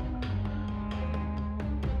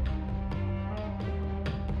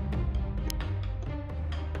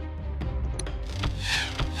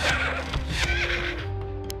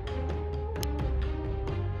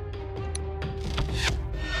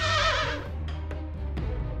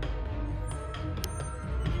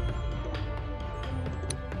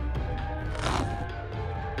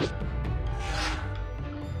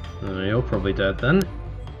 You're probably dead then.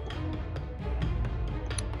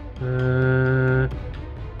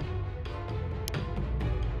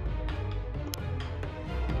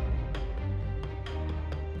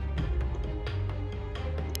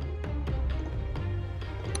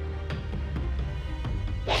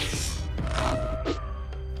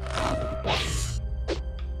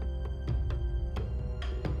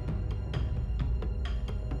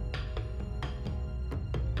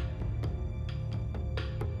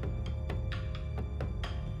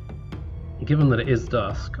 Given that it is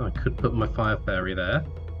dusk, I could put my fire fairy there.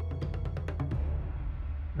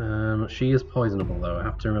 She is poisonable though, I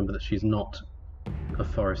have to remember that she's not a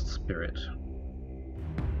forest spirit.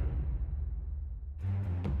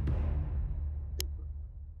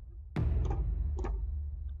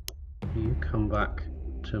 You come back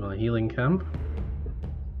to my healing camp.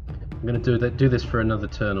 I'm going to do this for another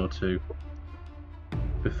turn or two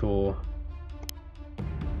before...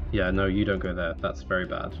 Yeah, no, you don't go there, that's very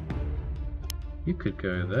bad. You could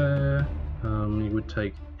go there. You would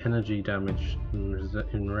take energy damage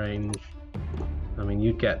in range. I mean,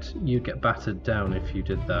 you'd get battered down if you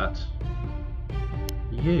did that.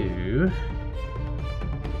 You.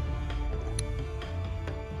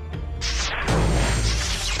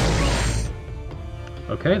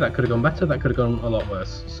 Okay, that could have gone better. That could have gone a lot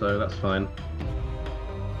worse. So that's fine.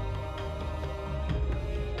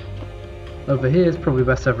 Over here is probably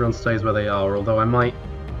best everyone stays where they are. Although I might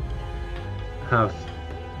have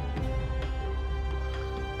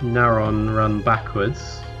Naron run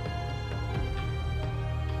backwards.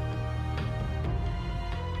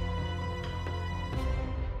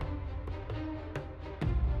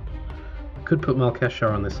 I could put Malkeshar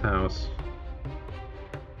on this house.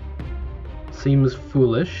 Seems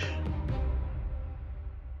foolish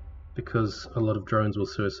because a lot of drones will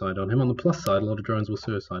suicide on him. On the plus side, a lot of drones will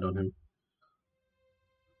suicide on him.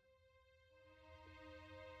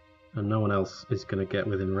 And no one else is going to get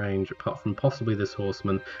within range apart from possibly this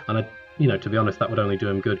horseman. And to be honest, that would only do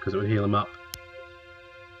him good because it would heal him up.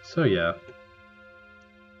 So yeah.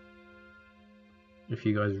 If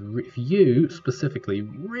you specifically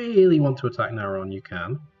really want to attack Naron, you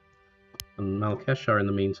can. And Malkeshar in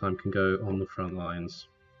the meantime can go on the front lines.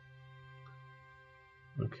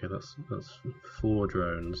 Okay, that's 4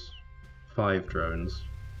 drones. 5 drones.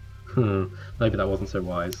 Maybe that wasn't so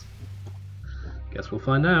wise. Guess we'll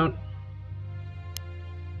find out.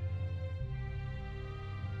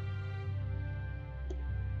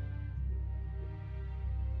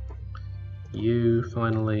 You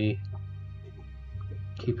finally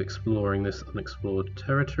keep exploring this unexplored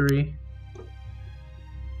territory.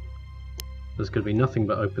 There's going to be nothing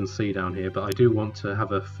but open sea down here, but I do want to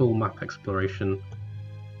have a full map exploration.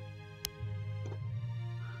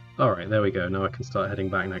 Alright, there we go. Now I can start heading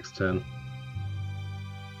back next turn.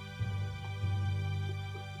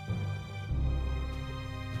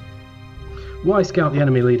 Why scout the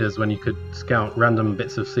enemy leaders when you could scout random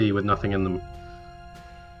bits of sea with nothing in them?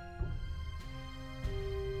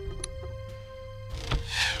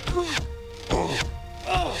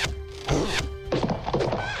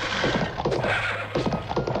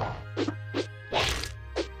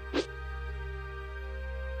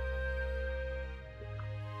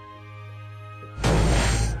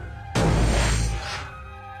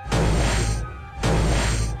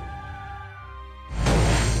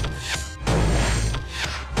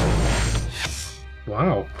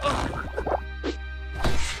 Wow.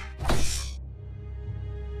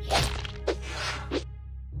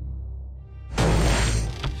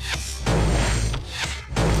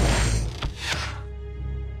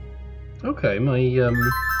 Okay, my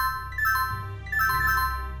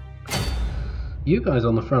you guys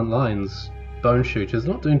on the front lines, bone shooters,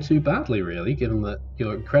 not doing too badly really, given that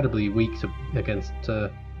you're incredibly weak against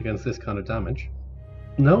this kind of damage.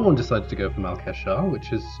 No one decided to go for Malkeshar,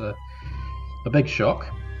 which is a big shock.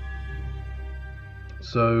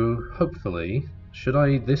 So hopefully, should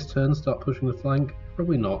I this turn start pushing the flank?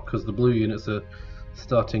 Probably not, because the blue units are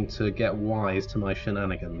starting to get wise to my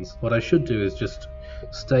shenanigans. What I should do is just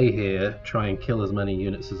stay here, try and kill as many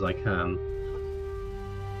units as I can.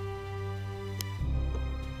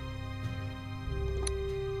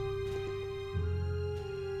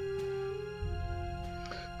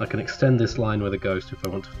 I can extend this line with a ghost if I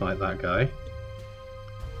want to fight that guy.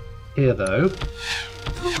 Here though,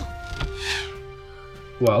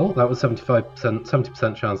 well, that was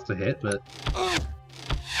 70% chance to hit, but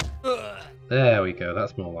there we go,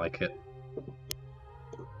 that's more like it.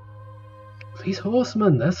 These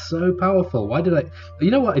horsemen, they're so powerful. Why did I...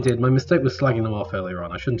 You know what I did? My mistake was slagging them off earlier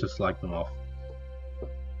on. I shouldn't have slagged them off.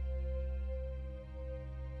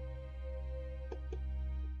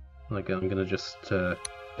 Like, I'm gonna just...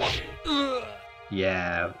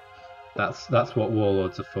 Yeah, that's what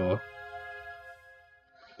warlords are for.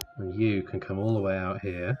 And you can come all the way out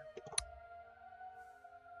here.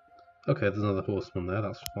 Okay, there's another horseman there,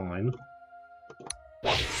 that's fine.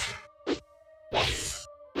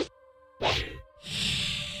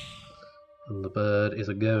 And the bird is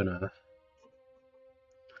a goner.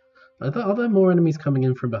 Are there more enemies coming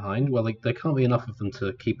in from behind? Well, there can't be enough of them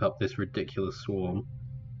to keep up this ridiculous swarm.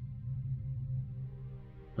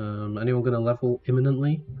 Anyone going to level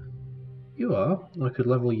imminently? You are. I could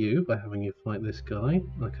level you by having you fight this guy.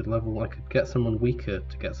 I could get someone weaker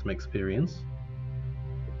to get some experience.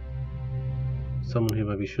 Someone who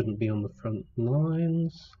maybe shouldn't be on the front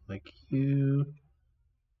lines, like you.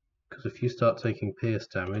 Because if you start taking pierce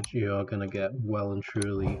damage, you are going to get well and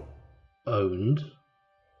truly owned.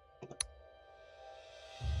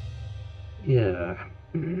 Yeah.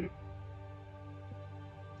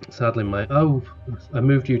 Sadly, I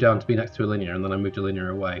moved you down to be next to Alinea, and then I moved Alinea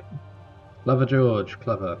away. Lover George,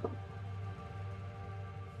 clever.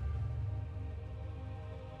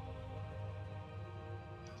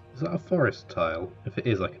 Is that a forest tile? If it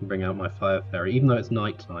is, I can bring out my fire fairy, even though it's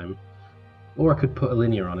night time. Or I could put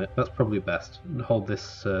Alinea on it. That's probably best. And hold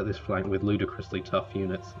this this flank with ludicrously tough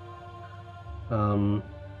units.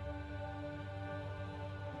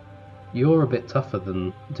 You're a bit tougher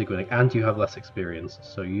than Digwinning, and you have less experience,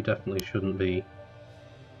 so you definitely shouldn't be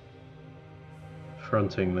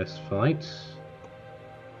fronting this fight.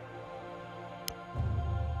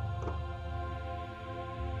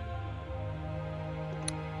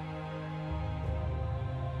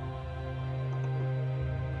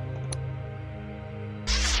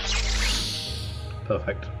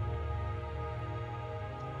 Perfect.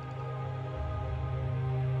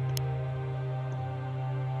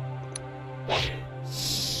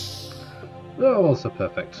 Oh, also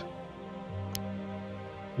perfect.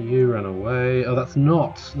 You ran away. Oh, that's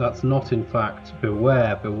not in fact,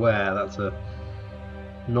 beware, that's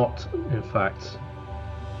not in fact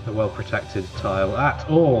a well protected tile at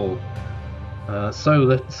all. So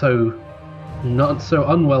not so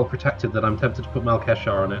unwell protected that I'm tempted to put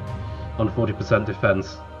Malkeshar on it on 40%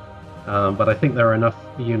 defense. But I think there are enough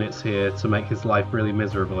units here to make his life really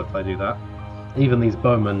miserable if I do that. Even these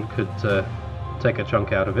bowmen could take a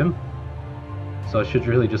chunk out of him. So I should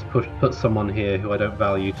really just put someone here who I don't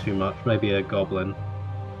value too much, maybe a goblin.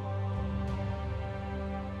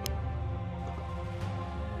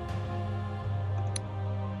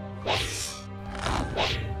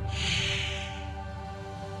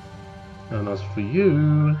 And as for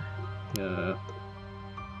you, yeah.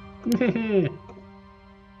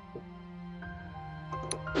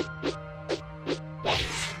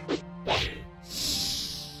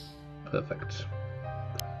 Perfect.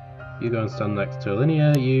 You go and stand next to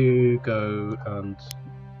Alinea, you go and...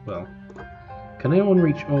 well... Can anyone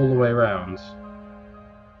reach all the way around?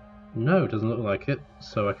 No, doesn't look like it,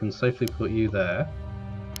 so I can safely put you there.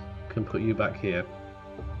 Can put you back here.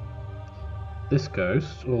 This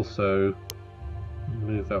ghost also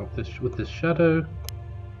move out with this shadow,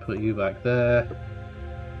 put you back there.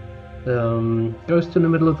 Ghost in the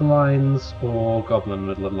middle of the lines, or goblin in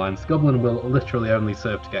the middle of the lines. The goblin will literally only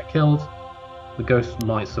serve to get killed. The ghost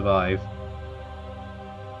might survive.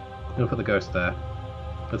 I'm going to put the ghost there.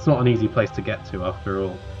 It's not an easy place to get to after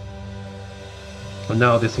all. And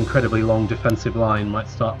now this incredibly long defensive line might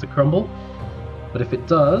start to crumble. But if it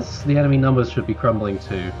does, the enemy numbers should be crumbling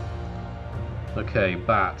too. Okay,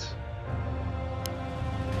 bat.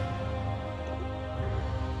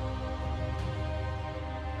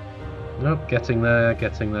 Nope, getting there,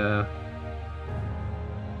 getting there.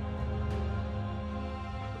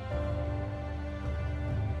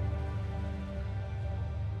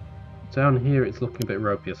 Down here it's looking a bit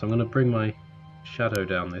ropier, so I'm going to bring my shadow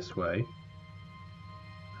down this way.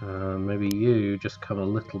 Maybe you just come a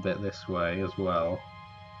little bit this way as well.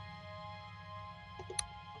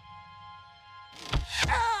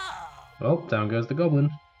 Oh, down goes the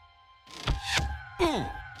goblin.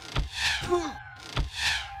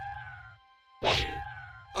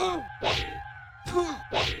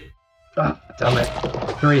 Ah, damn it.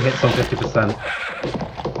 3 hits on 50%.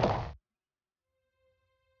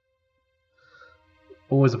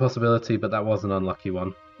 Always a possibility, but that was an unlucky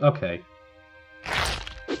one. Okay.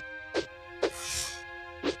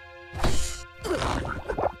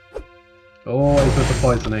 Always with the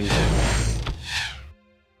poisoning.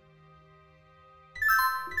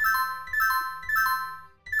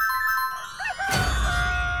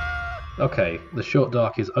 Okay, the short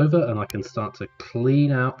dark is over and I can start to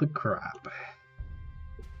clean out the crap.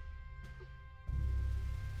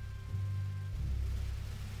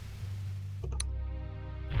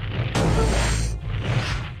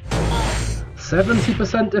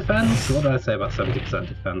 %70 defense? What did I say about 70%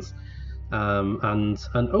 defense? And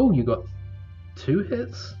oh, you got 2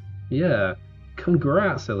 hits? Yeah.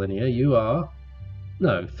 Congrats, Elinia, you are...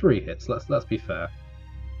 No, 3 hits, let's be fair.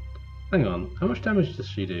 Hang on, how much damage does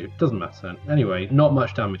she do? Doesn't matter. Anyway, not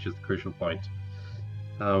much damage is the crucial point.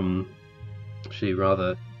 She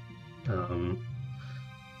rather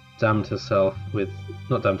damned herself with...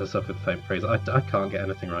 Not damned herself with faint praise. I can't get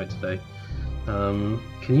anything right today. Can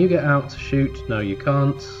you get out to shoot? No, you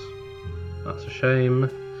can't. That's a shame.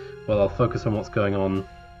 Well, I'll focus on what's going on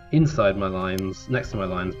inside my lines, next to my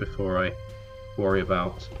lines, before I worry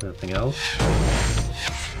about anything else.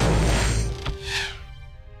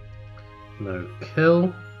 No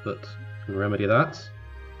kill, but can remedy that.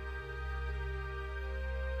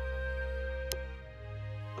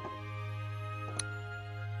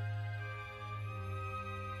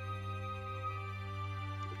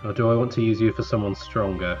 Or do I want to use you for someone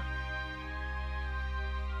stronger?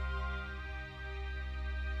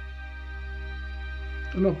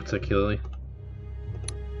 Not particularly.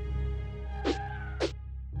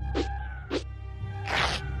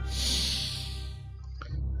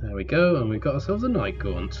 There we go, and we've got ourselves a Night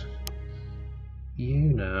Gaunt. You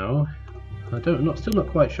now... still not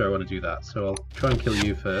quite sure I want to do that, so I'll try and kill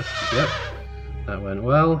you first. Yep, that went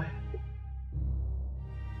well.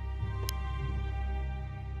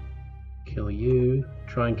 Kill you.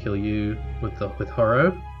 Try and kill you with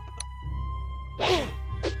Horror.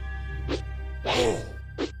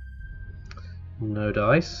 No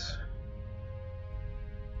dice.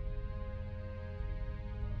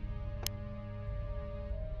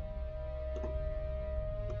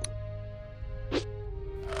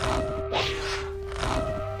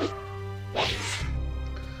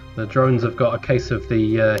 The drones have got a case of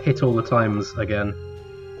the hit all the times again.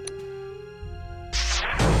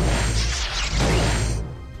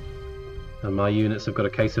 And my units have got a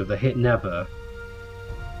case of the hit never.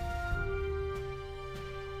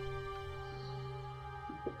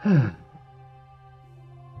 I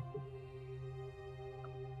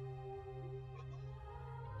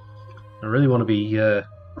really want to be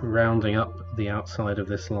rounding up the outside of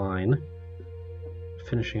this line,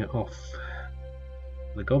 finishing it off.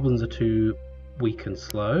 The goblins are too weak and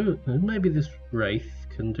slow, and maybe this wraith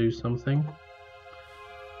can do something.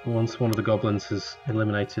 Once one of the goblins has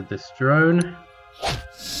eliminated this drone.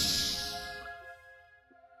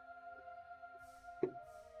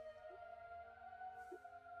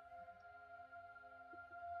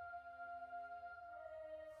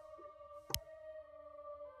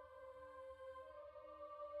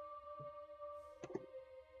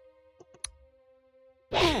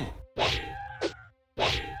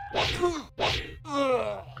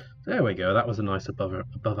 There we go, that was a nice above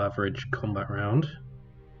average combat round.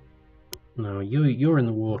 Now you're in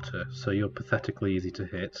the water, so you're pathetically easy to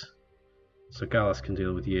hit. So Gallas can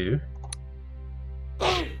deal with you.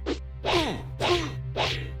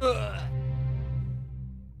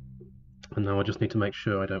 And now I just need to make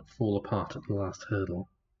sure I don't fall apart at the last hurdle.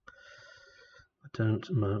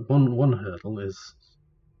 One hurdle is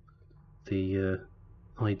the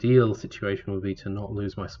ideal situation would be to not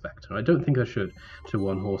lose my Spectre. I don't think I should to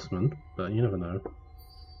one horseman, but you never know.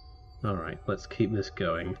 Alright, let's keep this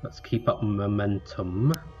going. Let's keep up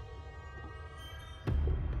momentum.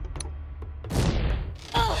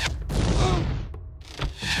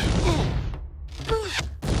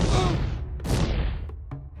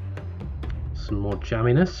 Some more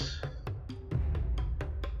jamminess.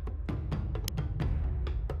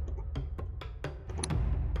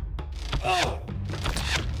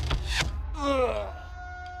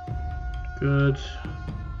 Good.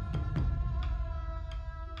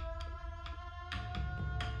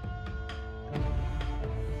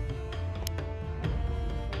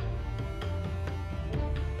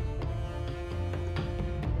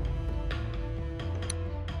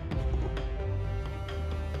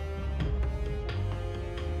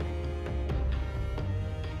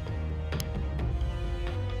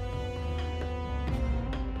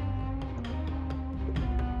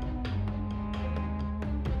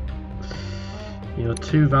 You're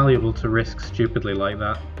too valuable to risk stupidly like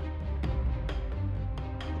that.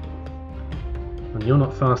 And you're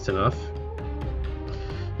not fast enough.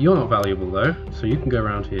 You're not valuable though, so you can go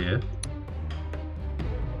around here.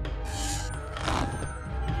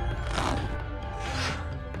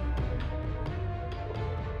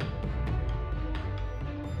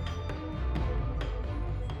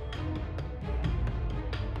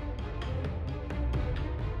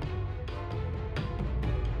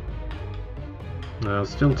 No,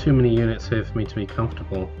 still too many units here for me to be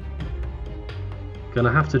comfortable.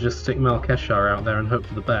 Gonna have to just stick Malkeshar out there and hope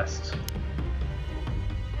for the best.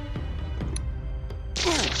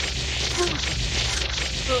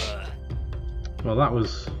 Well, that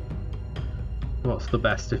was... what's the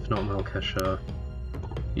best if not Malkeshar?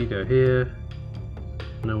 You go here.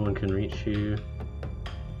 No one can reach you.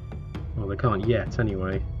 Well, they can't yet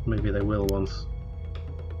anyway. Maybe they will once.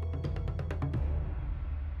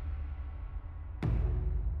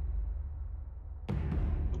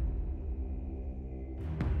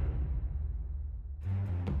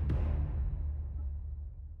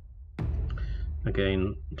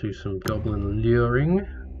 Again, do some goblin luring.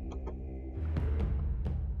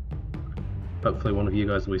 Hopefully one of you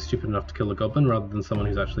guys will be stupid enough to kill a goblin rather than someone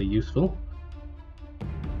who's actually useful.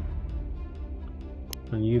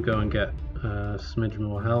 And you go and get a smidge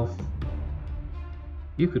more health.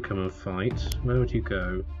 You could come and fight. Where would you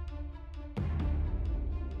go?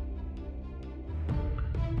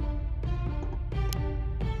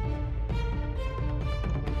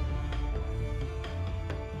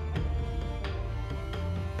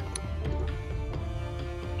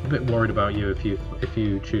 A bit worried about you if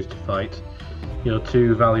you choose to fight. You're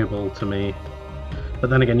too valuable to me. But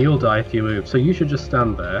then again, you'll die if you move, so you should just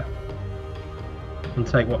stand there and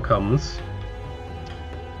take what comes.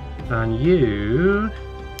 And you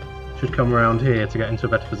should come around here to get into a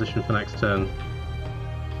better position for next turn.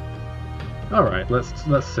 Alright,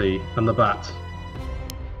 let's see. And the bat.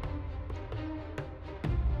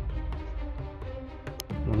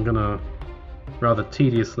 I'm gonna rather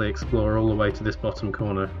tediously explore all the way to this bottom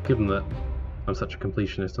corner. Given that I'm such a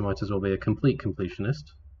completionist, I might as well be a complete completionist.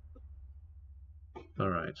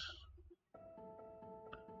 Alright.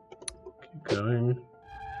 Keep going.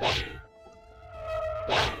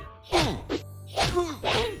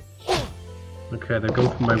 Okay, they've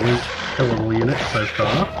gone for my weak killable unit so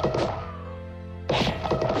far.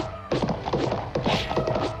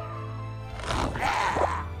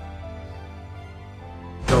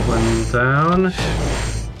 Goblin down.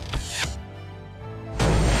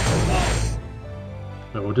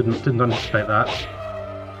 No, didn't anticipate that.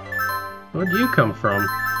 Where do you come from?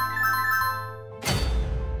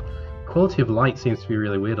 Quality of light seems to be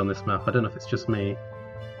really weird on this map. I don't know if it's just me.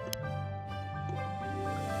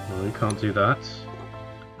 Well, you can't do that.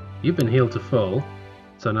 You've been healed to full,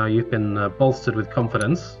 so now you've been bolstered with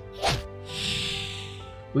confidence,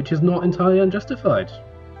 which is not entirely unjustified.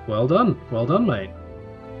 Well done, mate.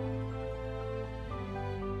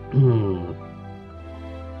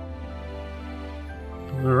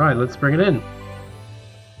 Alright, let's bring it in.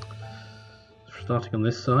 Starting on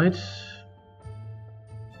this side.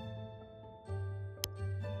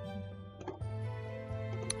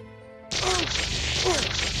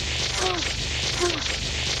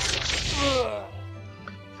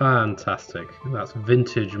 Fantastic. That's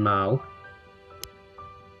vintage Mal.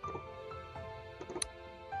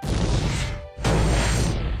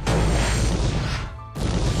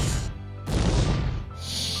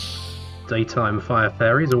 Daytime Fire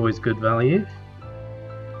Fairy is always good value.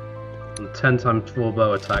 And 10 times 4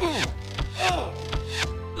 bow attack.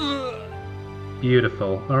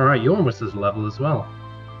 Beautiful. Alright, you're almost as level as well.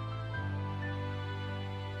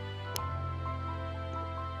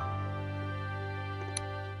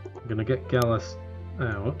 I'm going to get Gallus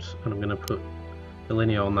out, and I'm going to put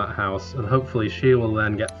Elinea on that house, and hopefully she will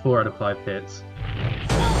then get 4 out of 5 hits.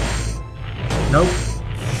 Nope.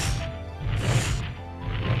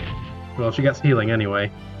 Well, she gets healing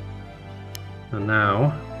anyway. And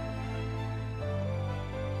now...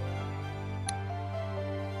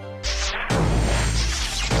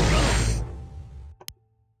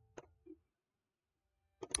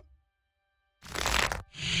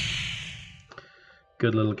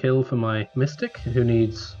 Good little kill for my Mystic, who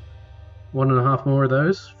needs 1.5 more of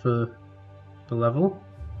those for the level.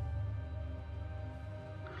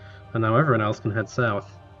 And now everyone else can head south.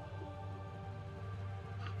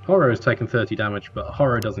 Horror has taken 30 damage, but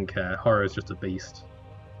Horror doesn't care. Horror is just a beast.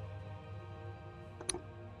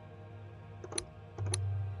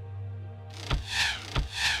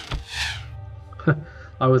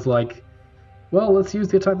 I was like, well, let's use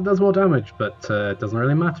the attack that does more damage, but it doesn't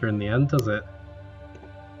really matter in the end, does it?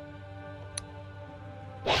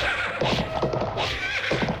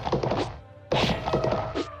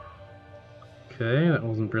 Okay, that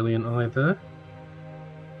wasn't brilliant either.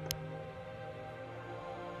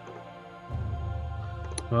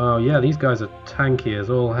 Oh yeah, these guys are tanky as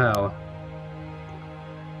all hell.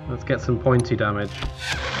 Let's get some pointy damage.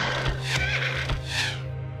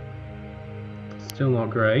 Still not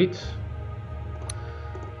great.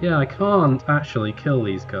 Yeah, I can't actually kill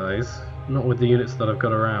these guys. Not with the units that I've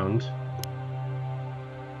got around.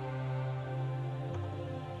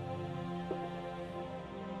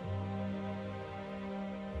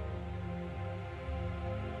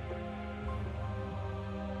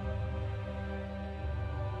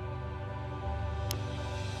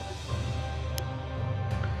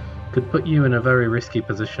 Could put you in a very risky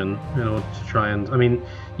position in order to try and... I mean,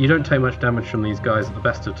 you don't take much damage from these guys at the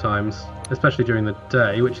best of times, especially during the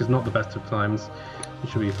day, which is not the best of times. You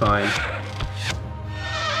should be fine.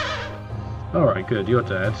 Alright, good, you're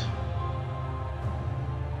dead.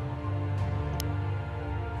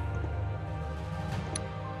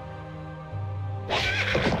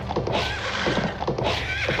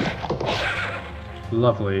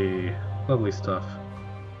 Lovely, lovely stuff.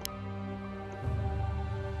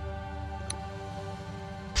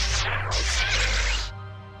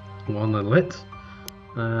 One little hit,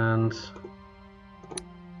 and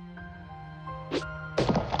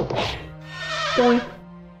boing.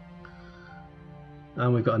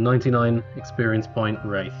 And we've got a 99 experience point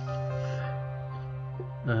Wraith.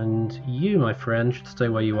 And you, my friend, should stay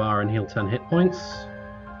where you are and heal 10 hit points.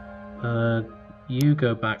 You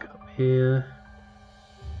go back up here.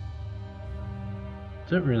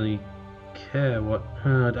 Don't really care what...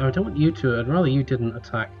 I don't want you to... I'd rather you didn't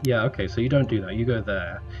attack... Yeah, okay, so you don't do that. You go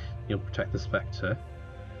there. You'll protect the Spectre.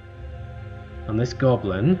 And this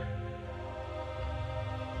Goblin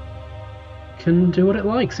can do what it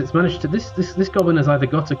likes. It's managed to... This Goblin has either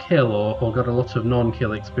got a kill or got a lot of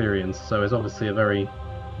non-kill experience, so is obviously a very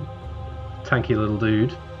tanky little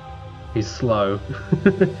dude. He's slow.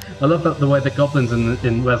 I love that the way that Goblins in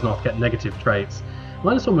Wesnoth get negative traits.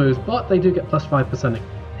 -1 moves, but they do get plus 5%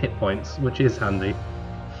 hit points, which is handy.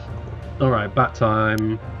 Alright, bat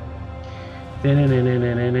time.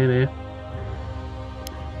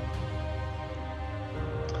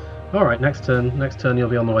 Alright, next turn you'll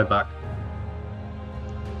be on the way back.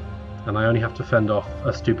 And I only have to fend off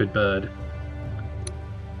a stupid bird.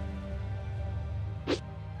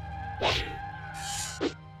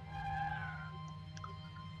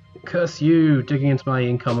 Curse you, digging into my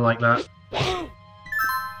income like that.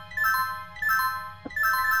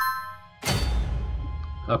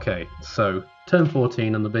 Okay, so turn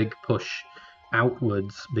 14 and the big push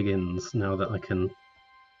outwards begins now that I can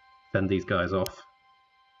fend these guys off.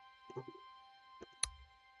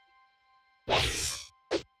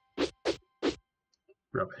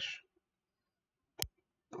 Rubbish.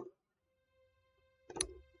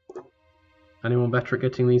 Anyone better at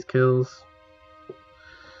getting these kills?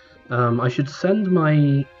 I should send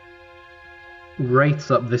my Wraiths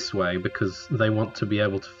up this way because they want to be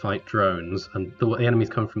able to fight drones, and the enemies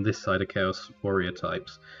come from this side of Chaos Warrior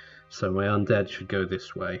types, so my undead should go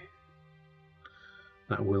this way.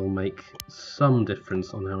 That will make some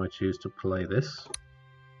difference on how I choose to play this.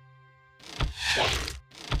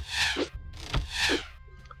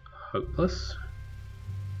 Hopeless.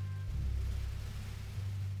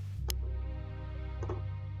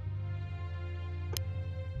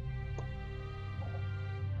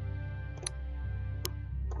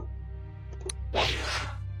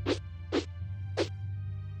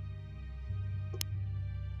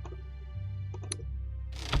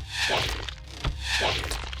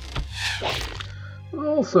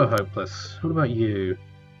 Also hopeless. What about you?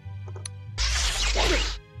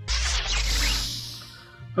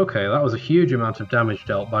 Okay, that was a huge amount of damage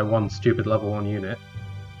dealt by one stupid level 1 unit.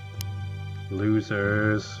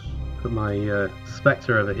 Losers. Put my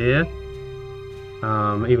Spectre over here.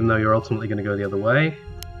 Even though you're ultimately going to go the other way.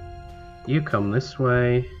 You come this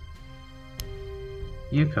way.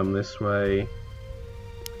 You come this way.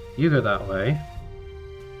 You go that way.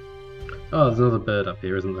 Oh, there's another bird up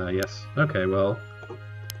here, isn't there? Yes. Okay, well...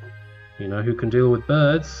 You know who can deal with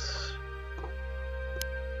birds?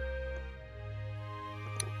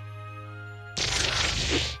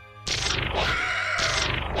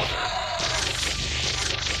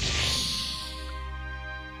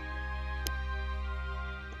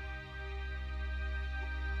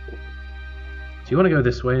 you want to go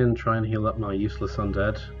this way and try and heal up my useless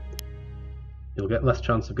undead? You'll get less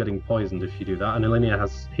chance of getting poisoned if you do that, and Elinia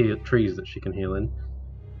has trees that she can heal in.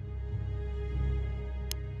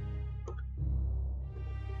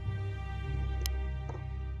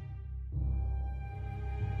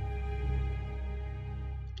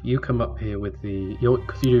 You come up here with the...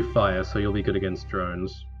 because you do fire, so you'll be good against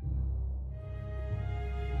drones.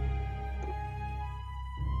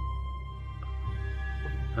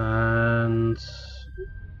 And...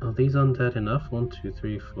 are these undead enough? 1, 2,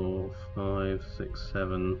 3, 4, 5, 6,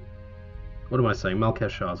 7... What am I saying? Malkesh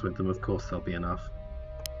shards with them, of course they'll be enough.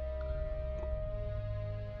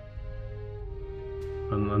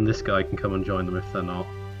 And this guy can come and join them if they're not.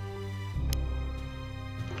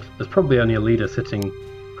 There's probably only a leader sitting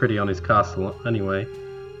pretty on his castle anyway.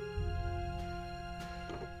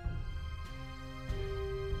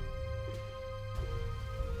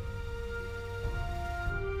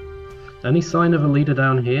 Any sign of a leader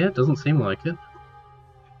down here? Doesn't seem like it.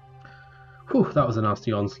 Whew, that was a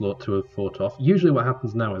nasty onslaught to have fought off. Usually what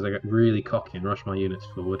happens now is I get really cocky and rush my units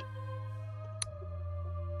forward.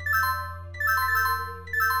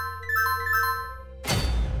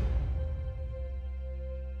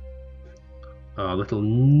 Oh, a little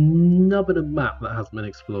nubbin of map that hasn't been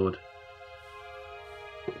explored.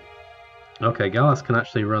 Okay, Galas can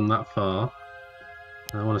actually run that far.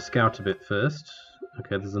 I want to scout a bit first.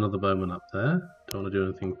 Okay, there's another bowman up there. Don't want to do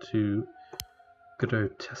anything too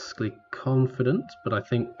grotesquely confident, but I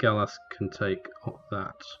think Galas can take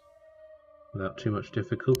that without too much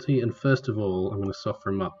difficulty. And first of all, I'm going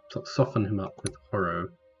to soften him up with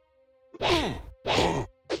Horror.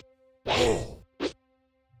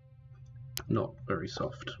 Not very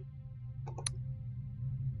soft.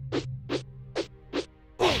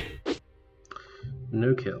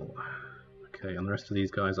 No kill. Okay, and the rest of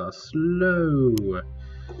these guys are slow.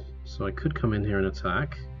 So I could come in here and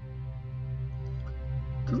attack.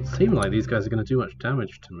 Doesn't seem like these guys are going to do much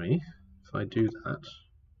damage to me if I do that.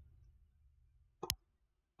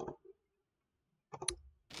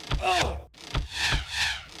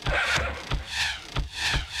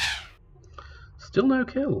 Still no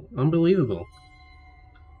kill. Unbelievable.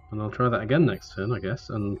 And I'll try that again next turn, I guess.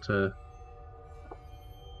 And,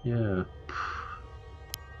 yeah.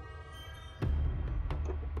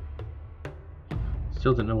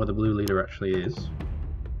 Still don't know where the blue leader actually is.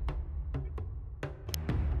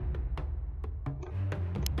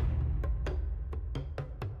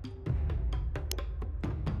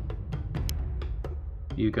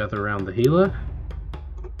 You gather around the healer.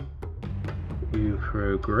 You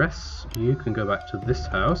progress. You can go back to this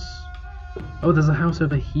house. Oh, there's a house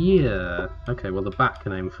over here. Okay, well the bat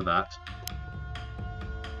can aim for that.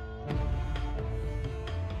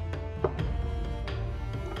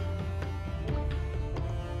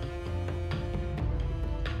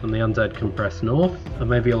 And the undead can press north, and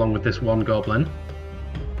maybe along with this one goblin.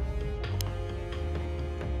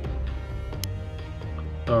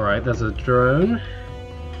 Alright, there's a drone.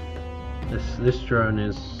 This drone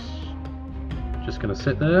is just going to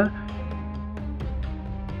sit there.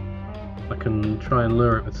 I can try and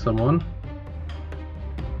lure it with someone.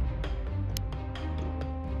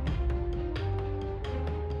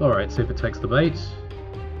 Alright, see if it takes the bait.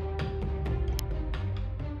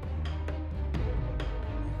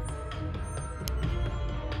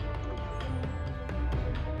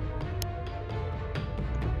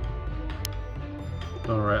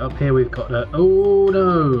 Alright, up here we've got a... oh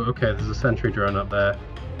no! Okay, there's a sentry drone up there.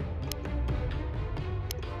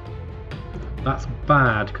 That's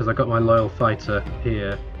bad, because I got my loyal fighter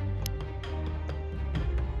here.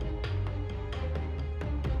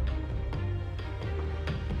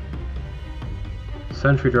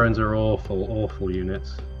 Sentry drones are awful, awful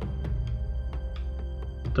units.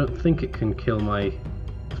 Don't think it can kill my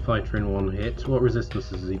fighter in one hit. What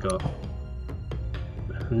resistances has he got?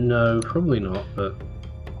 No, probably not, but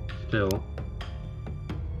still.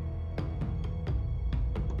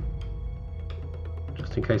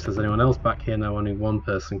 Just in case there's anyone else back here now, only one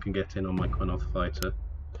person can get in on my Wesnoth fighter.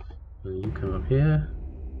 You come up here.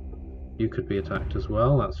 You could be attacked as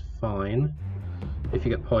well, that's fine. If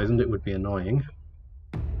you get poisoned, it would be annoying.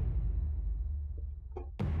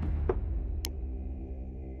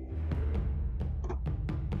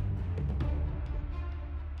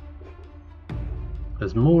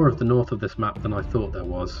 There's more of the north of this map than I thought there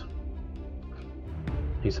was.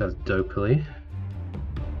 He says dopily.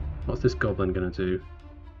 What's this goblin going to do?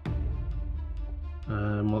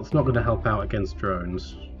 Well, it's not going to help out against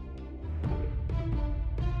drones.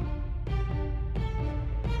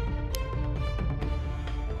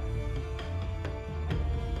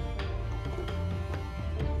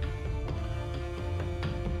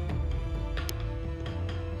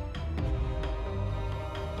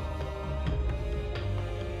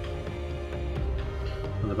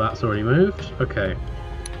 that's already moved. Okay.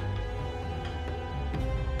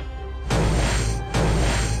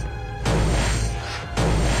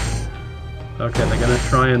 Okay, they're going to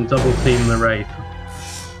try and double team the Wraith.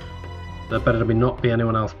 There better not be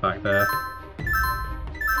anyone else back there.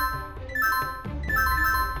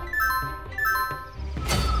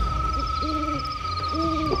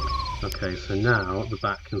 Okay, so now the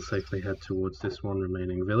bat can safely head towards this one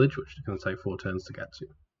remaining village, which is going to take 4 turns to get to.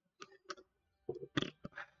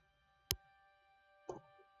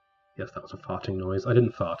 Yes, that was a farting noise. I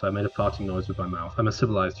didn't fart, I made a farting noise with my mouth. I'm a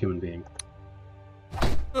civilized human being.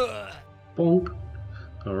 Bonk!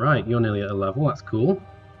 Alright, you're nearly at a level, that's cool.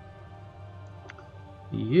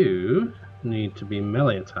 You need to be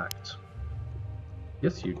melee attacked.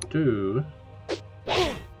 Yes, you do.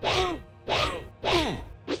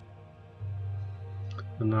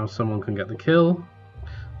 And now someone can get the kill.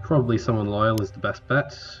 Probably someone loyal is the best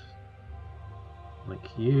bet. Like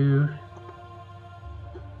you.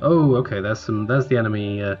 Oh, okay, there's the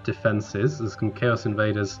enemy defences. There's some Chaos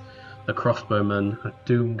Invaders, a crossbowman, a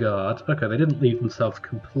Doom Guard. Okay, they didn't leave themselves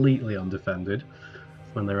completely undefended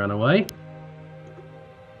when they ran away.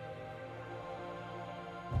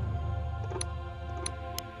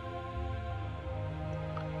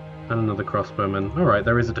 And another crossbowman. Alright,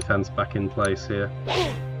 there is a defence back in place here.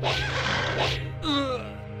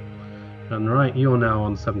 And right, you're now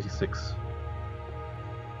on 76.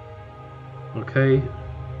 Okay.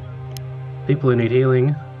 People who need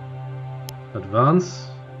healing, advance.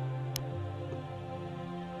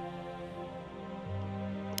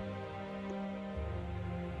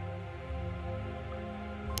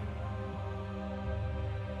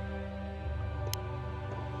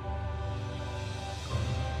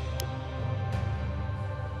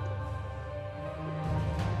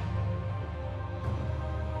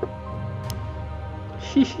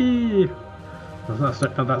 Hehe. That's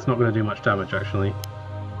not going to do much damage, actually.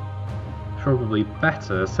 Probably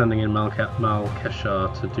better sending in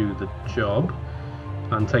Malkeshar to do the job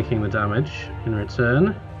and taking the damage in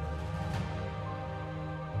return.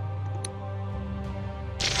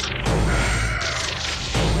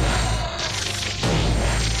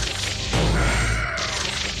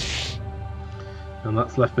 And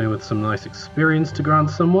that's left me with some nice experience to grant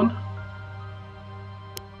someone.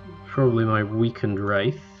 Probably my weakened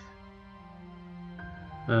Wraith.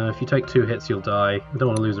 If you take 2 hits, you'll die. I don't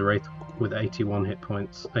want to lose a Wraith with 81 hit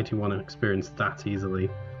points, 81 experience that easily.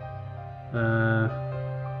 Oh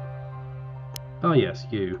yes,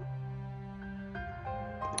 you.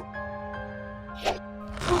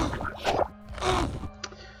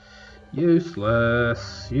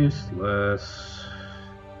 Useless, useless.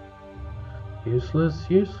 Useless,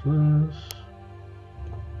 useless.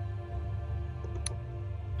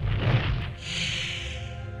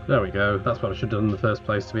 There we go, that's what I should have done in the first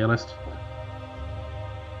place, to be honest.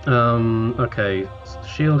 Okay,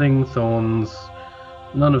 shielding, thorns,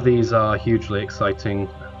 none of these are hugely exciting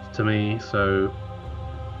to me, so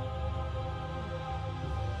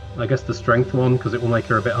I guess the strength one, because it will make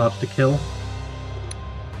her a bit harder to kill.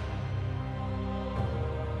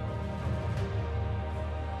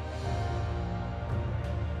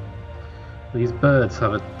 These birds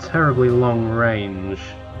have a terribly long range.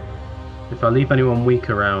 If I leave anyone weak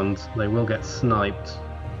around, they will get sniped.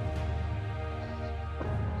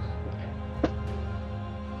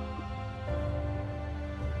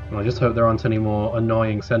 I just hope there aren't any more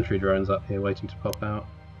annoying sentry drones up here waiting to pop out.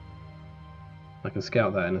 I can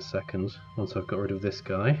scout that in a second, once I've got rid of this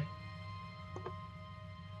guy.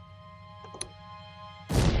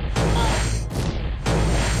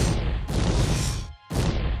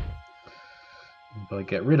 By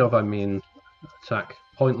get rid of, I mean attack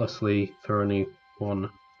pointlessly for only 1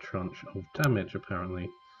 tranche of damage, apparently.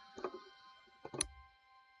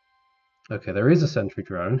 Okay, there is a sentry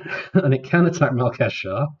drone, and it can attack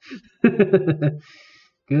Malkeshar.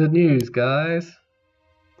 Good news, guys.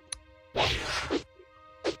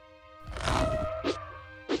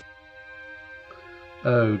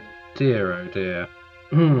 Oh dear, oh dear.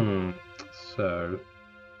 So,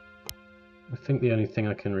 I think the only thing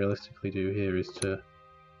I can realistically do here is to...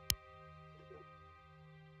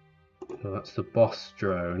 Well, that's the boss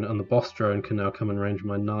drone, and the boss drone can now come and range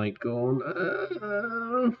my Nightgaunt.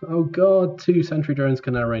 Oh god, 2 sentry drones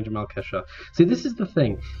can now range a Malkeshar. See, this is the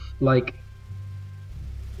thing, like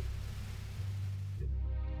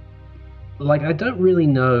I don't really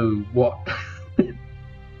know what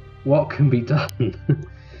what can be done.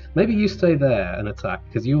 Maybe you stay there and attack,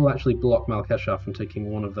 because you will actually block Malkeshar from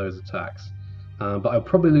taking 1 of those attacks. But I'll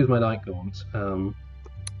probably lose my Nightgaunt.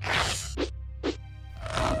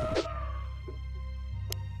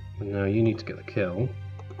 No, you need to get the kill.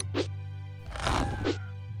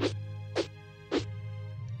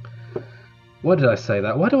 Why did I say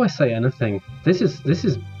that? Why do I say anything? This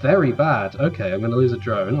is very bad. Okay, I'm going to lose a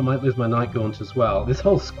drone. I might lose my Night Gaunt as well. This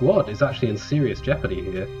whole squad is actually in serious jeopardy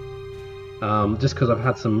here. Just because I've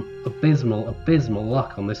had some abysmal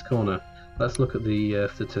luck on this corner. Let's look at the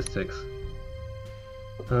statistics.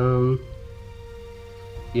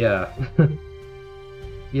 Yeah.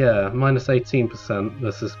 Yeah, minus 18%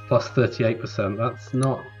 versus plus 38%. That's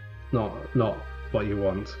not what you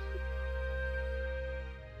want.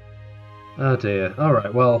 Oh dear.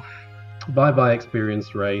 Alright, well, bye-bye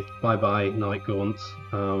Experienced Wraith, bye-bye Night Gaunt.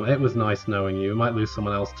 It was nice knowing you. Might lose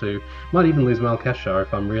someone else too. Might even lose Malkeshar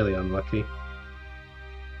if I'm really unlucky.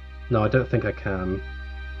 No, I don't think I can,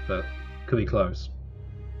 but could be close.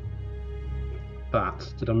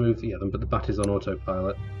 Bat. Did I move? Yeah, but the bat is on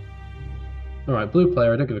autopilot. Alright, blue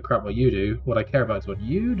player, I don't give a crap what you do. What I care about is what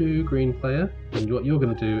you do, green player. And what you're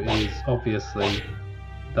going to do is, obviously,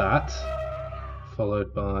 that.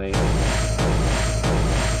 Followed by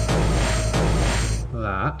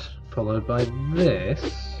that, followed by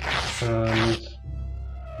this, and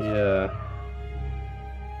yeah,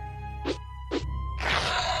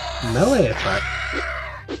 melee attack.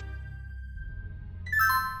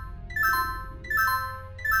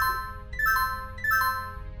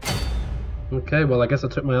 Okay, well I guess I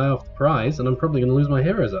took my eye off the prize, and I'm probably going to lose my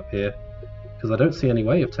heroes up here, because I don't see any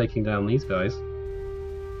way of taking down these guys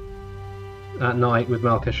at night with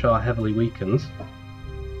Malkeshar heavily weakened.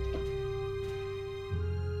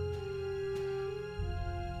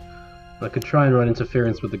 I could try and run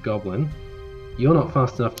interference with the goblin. You're not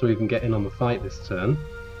fast enough to even get in on the fight this turn.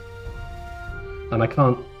 And I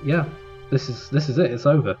can't... yeah, this is it, it's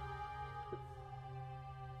over.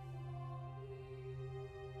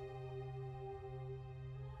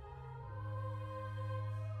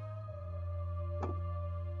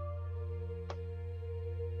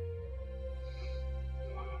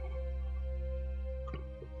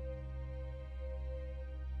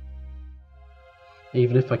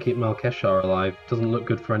 Even if I keep Malkeshar alive, it doesn't look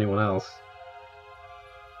good for anyone else.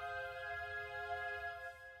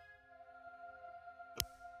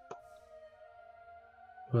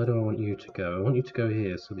 Where do I want you to go? I want you to go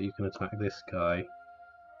here so that you can attack this guy.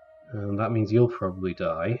 And that means you'll probably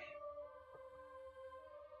die.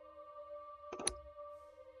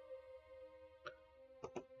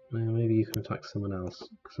 Maybe you can attack someone else.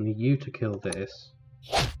 Because I need you to kill this.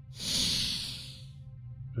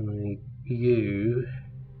 And I need you...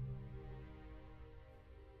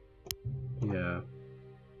 yeah.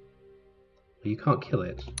 You can't kill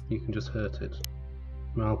it, you can just hurt it.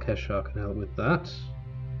 Malkeshar can help with that.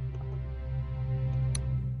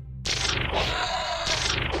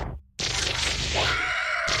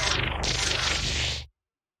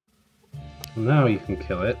 Now you can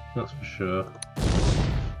kill it, that's for sure.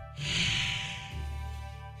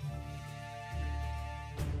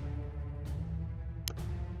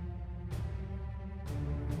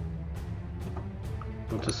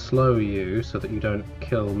 I want to slow you so that you don't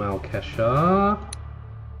kill Malkeshar.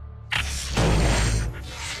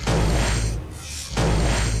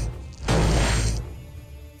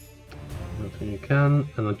 Nothing you can,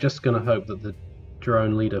 and I'm just going to hope that the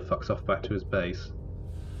drone leader fucks off back to his base.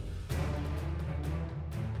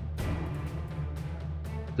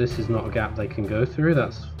 This is not a gap they can go through,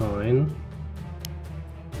 that's fine.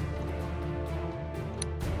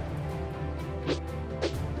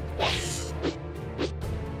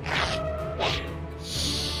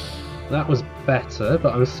 That was better,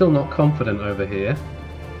 but I'm still not confident over here.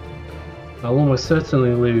 I'll almost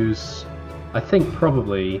certainly lose... I think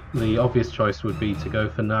probably the obvious choice would be to go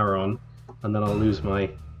for Naron, and then I'll lose my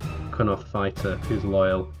Wesnoth fighter who's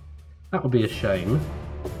loyal. That would be a shame.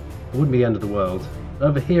 It wouldn't be the end of the world.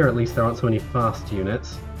 Over here at least there aren't so many fast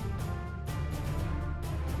units.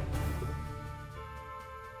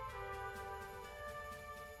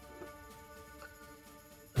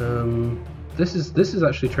 This is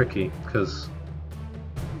actually tricky, because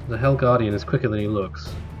the Hell Guardian is quicker than he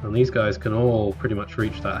looks, and these guys can all pretty much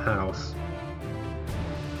reach that house.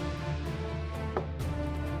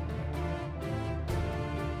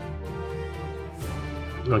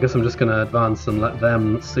 I guess I'm just going to advance and let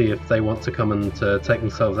them see if they want to come and take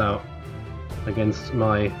themselves out against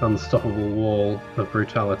my unstoppable wall of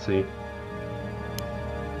brutality.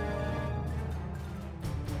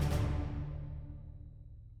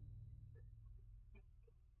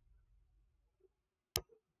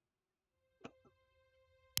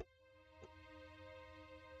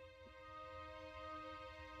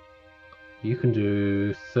 You can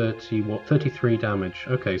do 33 damage.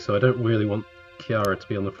 Okay, so I don't really want Kiara to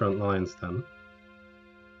be on the front lines then.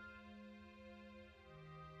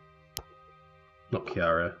 Not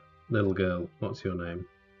Kiara. Little girl, what's your name?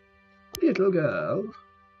 Little girl.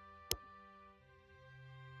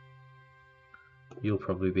 You'll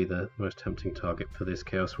probably be the most tempting target for this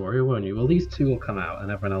Chaos Warrior, won't you? Well, these two will come out and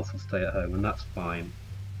everyone else will stay at home, and that's fine.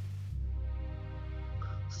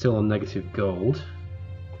 Still on negative gold.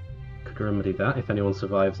 Could remedy that if anyone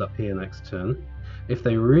survives up here next turn. If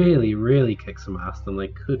they really, really kick some ass, then they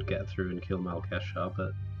could get through and kill Malkeshar,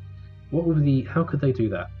 but what would how could they do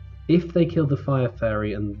that? If they killed the Fire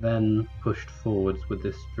Fairy and then pushed forwards with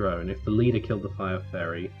this drone, if the leader killed the Fire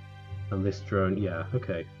Fairy and this drone, yeah,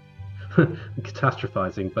 okay.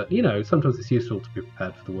 Catastrophizing, but you know, sometimes it's useful to be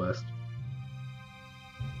prepared for the worst.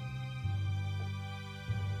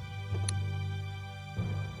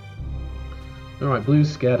 Alright,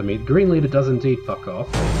 blue's scared of me. The green leader does indeed fuck off.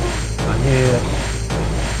 I'm here.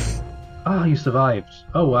 Ah, you survived.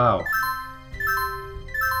 Oh wow.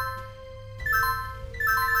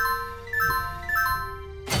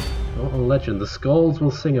 What a legend. The Skalds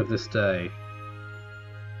will sing of this day.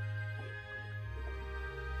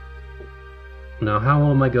 Now, how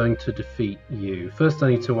am I going to defeat you? First, I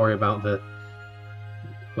need to worry about the...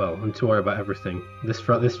 Well, I need to worry about everything. This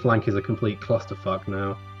flank is a complete clusterfuck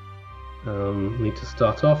now. Need to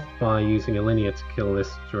start off by using a linear to kill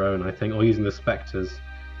this drone, I think, or using the spectres.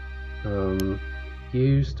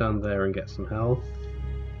 You stand there and get some health.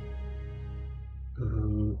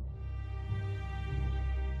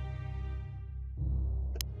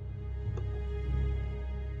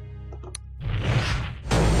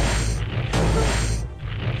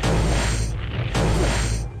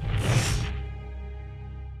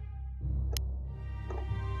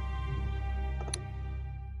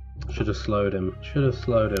 Should have slowed him. Should have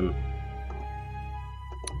slowed him.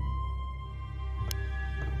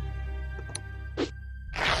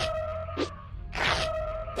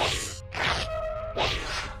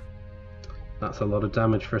 That's a lot of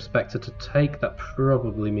damage for a Spectre to take. That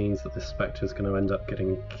probably means that this Spectre is going to end up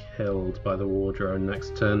getting killed by the War Drone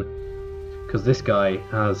next turn. Because this guy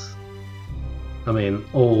has, I mean,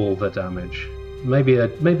 all the damage. Maybe a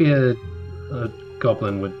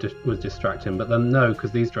Goblin would distract him, but then no,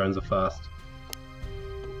 because these drones are fast.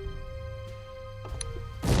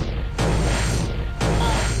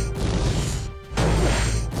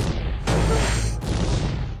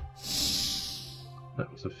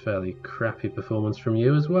 That was a fairly crappy performance from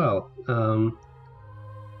you as well.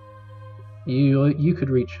 You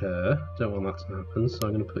could reach her. Don't want that to happen, so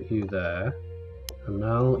I'm going to put you there. And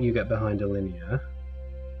now you get behind Alinea.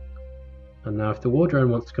 And now if the War Drone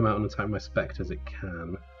wants to come out and attack my Spectres, it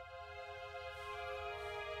can.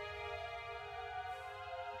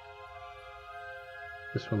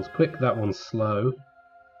 This one's quick, that one's slow.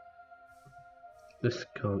 This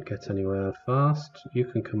can't get anywhere fast. You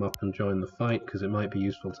can come up and join the fight, because it might be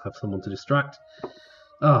useful to have someone to distract.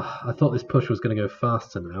 Ah, I thought this push was going to go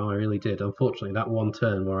faster now, I really did. Unfortunately, that one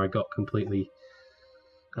turn where I got completely...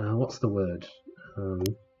 what's the word?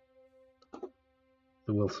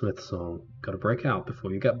 The Will Smith song. Gotta break out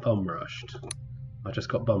before you get bum rushed. I just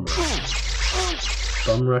got bum rushed.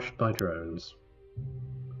 Bum rushed by drones.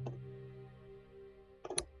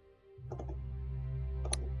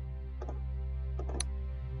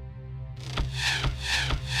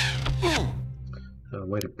 Oh,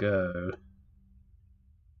 way to go.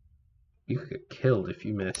 You could get killed if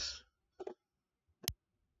you miss.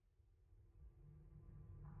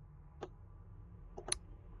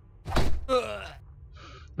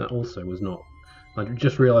 That also was not... I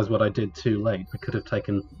just realised what I did too late. I could have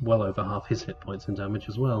taken well over half his hit points in damage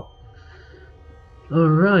as well.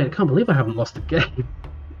 Alright, I can't believe I haven't lost a game.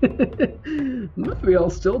 Maybe I'll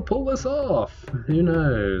still pull this off. Who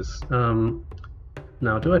knows?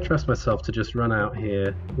 Now, do I trust myself to just run out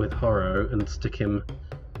here with Horror and stick him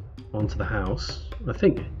onto the house? I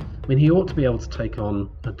mean, he ought to be able to take on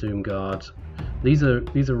a Doom Guard. These are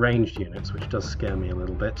ranged units, which does scare me a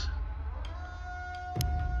little bit.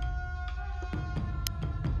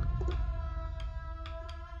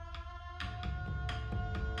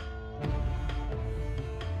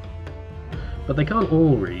 But they can't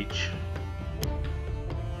all reach.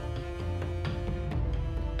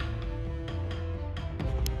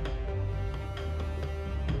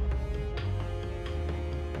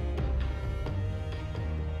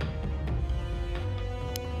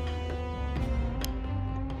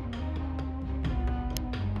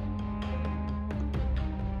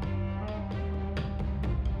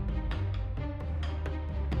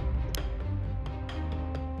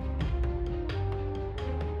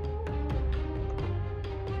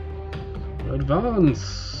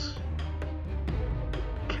 Advance!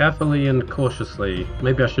 Carefully and cautiously.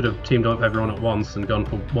 Maybe I should have teamed up everyone at once and gone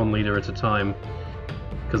for one leader at a time.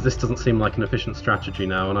 because this doesn't seem like an efficient strategy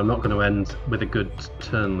now, and I'm not going to end with a good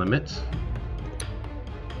turn limit.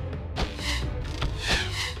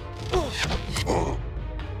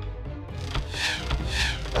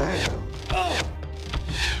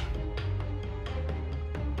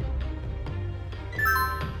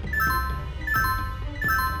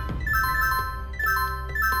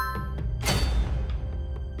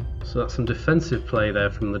 So that's some defensive play there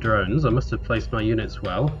from the drones. I must have placed my units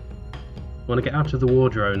well. I want to get out of the war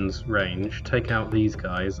drones range, take out these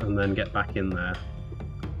guys, and then get back in there.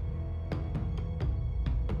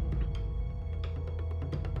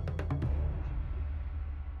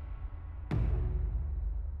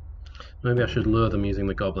 Maybe I should lure them using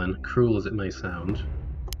the goblin, cruel as it may sound.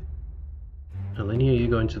 Alinea, you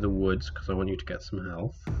go into the woods because I want you to get some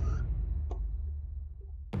health.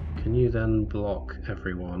 Can you then block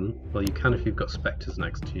everyone? Well, you can if you've got spectres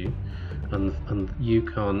next to you. And you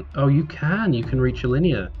can't... Oh, you can! You can reach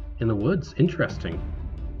Alinea in the woods. Interesting.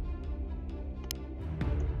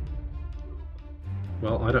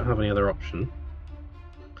 Well, I don't have any other option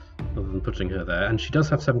other than putting her there. And she does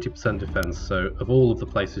have 70% defense, so of all of the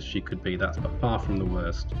places she could be, that's far from the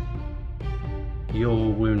worst. You're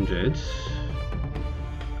wounded.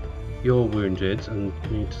 You're wounded and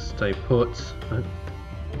need to stay put.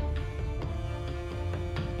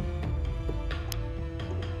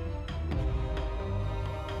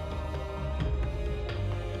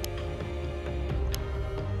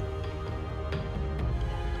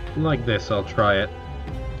 Like this, I'll try it.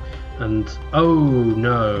 And oh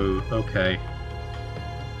no, okay.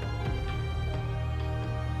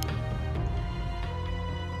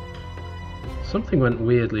 Something went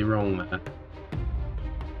weirdly wrong there.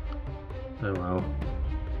 Oh well.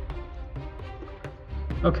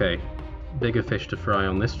 Okay, bigger fish to fry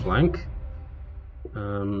on this flank.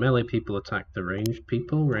 Melee people attack the ranged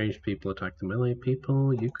people attack the melee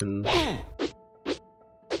people. You can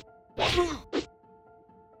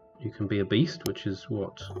be a beast, which is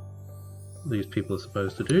what these people are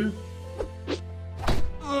supposed to do.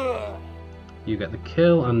 You get the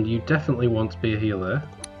kill, and you definitely want to be a healer.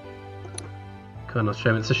 Kind of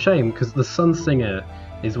shame. It's a shame because the Sun Singer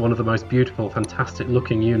is one of the most beautiful, fantastic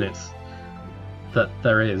looking units that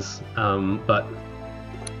there is, but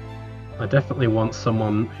I definitely want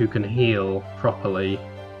someone who can heal properly.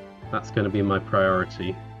 That's going to be my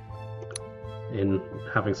priority in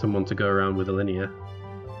having someone to go around with Alinea.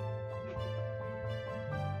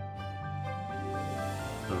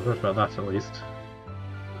 I thought about that at least.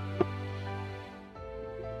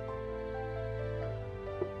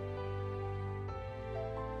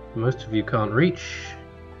 Most of you can't reach.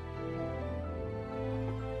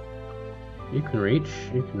 You can reach,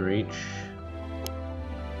 you can reach.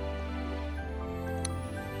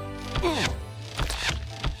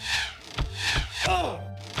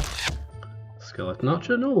 Skeleton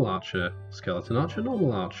archer, normal archer. Skeleton archer,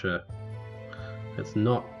 normal archer. It's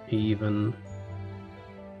not even...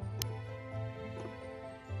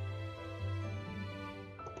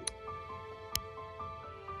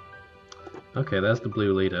 Okay, there's the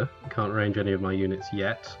blue leader. I can't range any of my units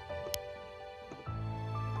yet.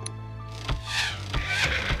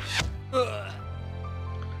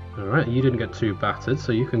 Alright, you didn't get too battered,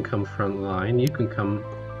 so you can come front line. You can come...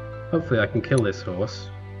 Hopefully I can kill this horse.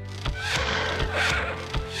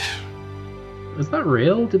 Is that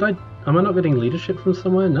real? Am I not getting leadership from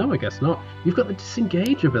somewhere? No, I guess not. You've got the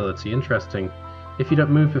disengage ability. Interesting. If you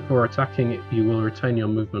don't move before attacking, you will retain your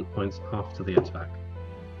movement points after the attack.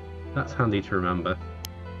 That's handy to remember.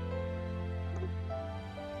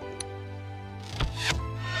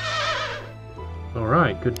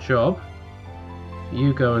 Alright, good job.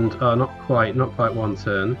 You go and... oh, not quite one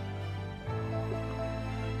turn.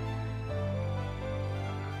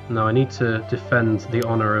 Now I need to defend the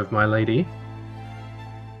honour of my lady.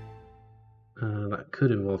 That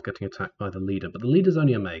could involve getting attacked by the leader, but the leader's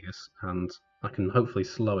only a Magus, and I can hopefully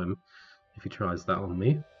slow him if he tries that on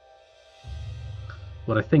me.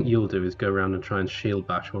 What I think you'll do is go around and try and shield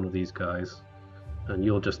bash one of these guys. And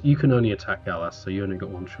you can only attack Galas, so you only got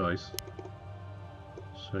one choice.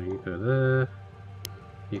 So you go there,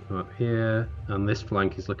 you come up here, and this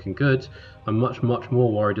flank is looking good. I'm much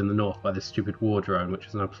more worried in the north by this stupid war drone, which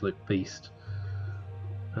is an absolute beast.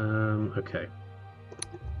 Okay.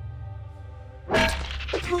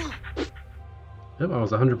 Yep, I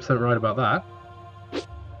was 100% right about that.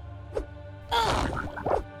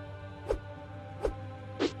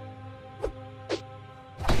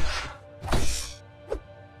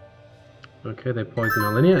 Okay, they poison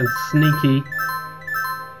Alinea, and Sneaky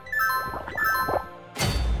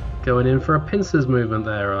going in for a pincers movement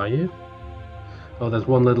there, are you? Oh, there's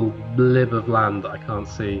one little blib of land that I can't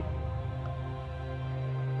see.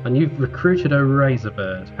 And you've recruited a razor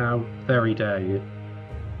bird. How very dare you.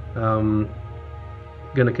 Going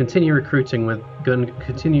to continue retreating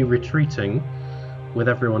with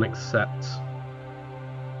everyone except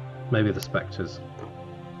maybe the spectres.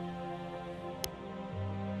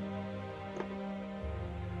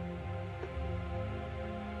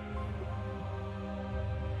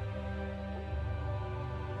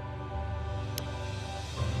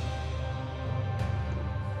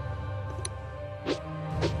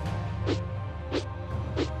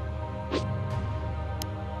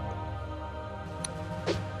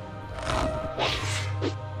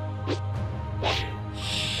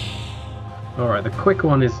 Alright, the quick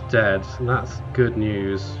one is dead, and that's good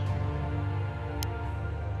news.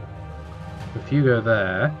 If you go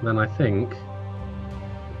there, then I think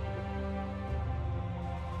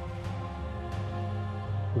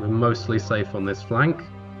we're mostly safe on this flank,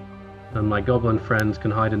 and my goblin friend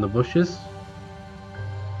can hide in the bushes.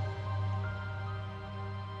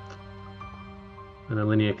 And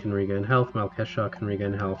Alinea can regain health, Malkeshar can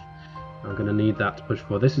regain health. I'm going to need that to push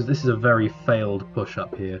forward. This is a very failed push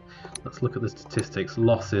up here. Let's look at the statistics.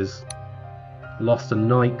 Losses. Lost a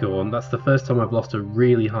Nightgaunt. That's the first time I've lost a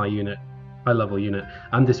really high level unit.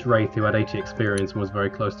 And this Wraith who had 80 experience and was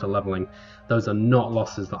very close to leveling. Those are not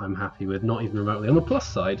losses that I'm happy with, not even remotely. On the plus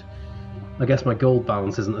side, I guess my gold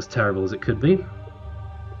balance isn't as terrible as it could be.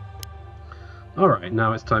 Alright,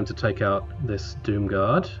 now it's time to take out this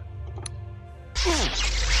Doomguard.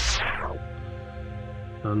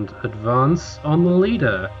 And advance on the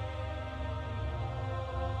leader.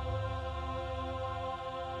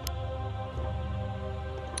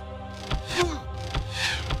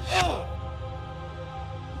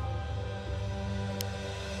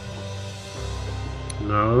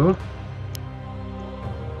 No.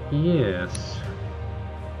 Yes.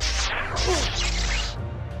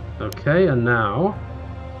 Okay, and now...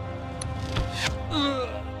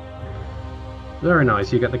 Very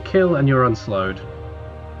nice, you get the kill and you're unslowed.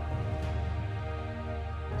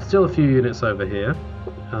 Still a few units over here.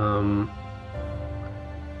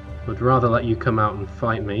 Would rather let you come out and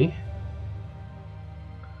fight me.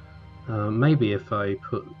 Maybe if I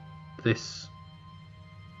put this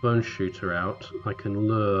bone shooter out, I can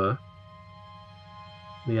lure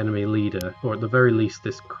the enemy leader, or at the very least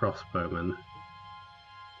this crossbowman.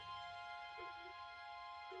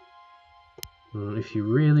 If you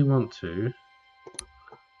really want to,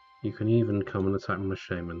 you can even come and attack my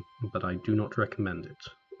shaman, but I do not recommend it,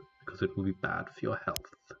 because it will be bad for your health.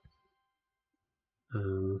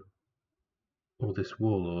 Or this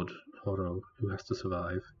warlord, Horo, who has to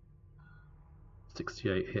survive.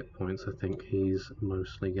 68 hit points, I think he's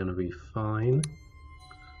mostly going to be fine.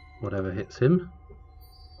 Whatever hits him.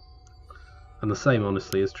 And the same,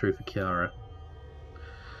 honestly, is true for Kiara.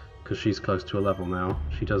 Because she's close to a level now.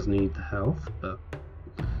 She does need the health, but...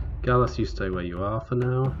 Gallus, you stay where you are for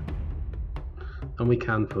now. And we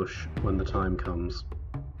can push when the time comes.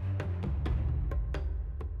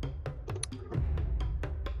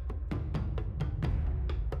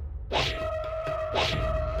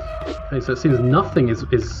 Okay, so it seems nothing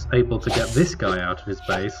is able to get this guy out of his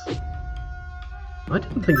base. I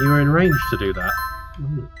didn't think you were in range to do that.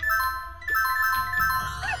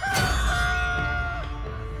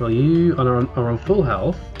 Well, you are on full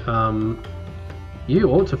health. You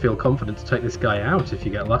ought to feel confident to take this guy out if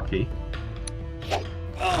you get lucky.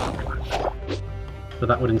 But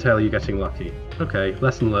that would entail you getting lucky. Okay,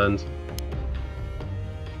 lesson learned.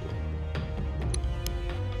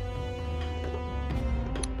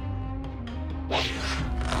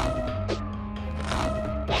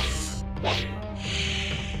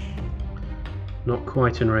 Not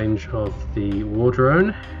quite in range of the war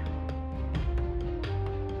drone.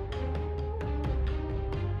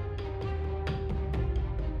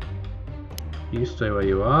 You stay where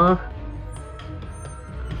you are.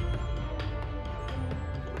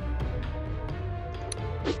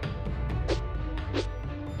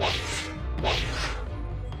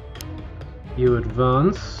 You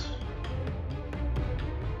advance.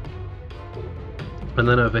 And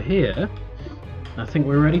then over here, I think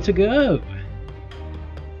we're ready to go.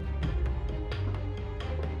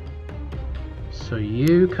 So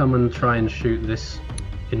you come and try and shoot this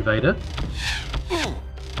invader.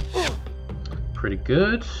 Pretty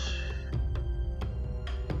good.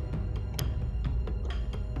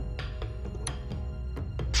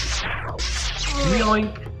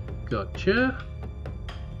 Yoink! Gotcha.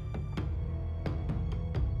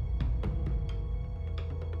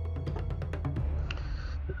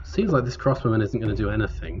 Seems like this crossbowman isn't going to do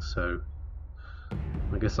anything, so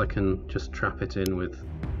I guess I can just trap it in with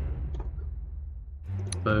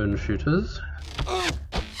bone shooters.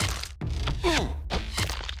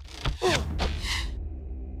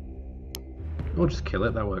 Or just kill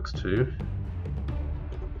it, that works too.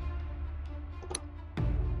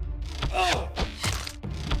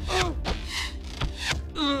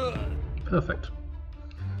 Perfect.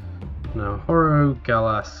 Now Horo,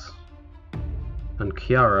 Galas, and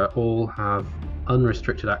Kiara all have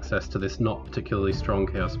unrestricted access to this not particularly strong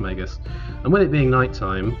Chaos Magus. And with it being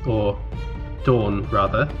nighttime, or dawn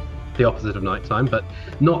rather, the opposite of nighttime, but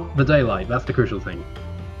not the daylight, that's the crucial thing.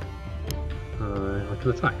 I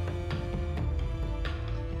can attack.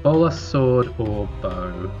 Bola, sword, or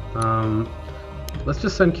bow. Let's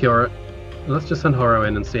just send Kiara. Let's just send Horo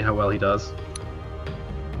in and see how well he does.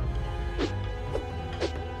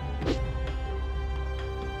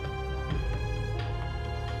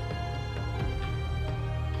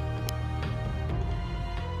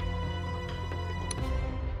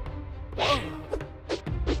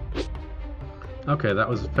 Okay, that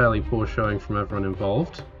was a fairly poor showing from everyone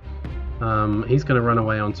involved. He's going to run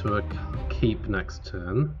away onto a keep next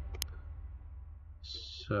turn.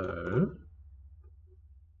 So...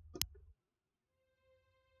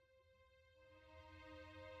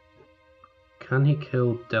 can he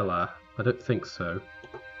kill Della? I don't think so.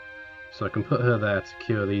 So I can put her there to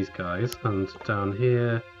cure these guys, and down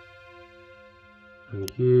here...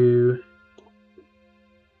 and you...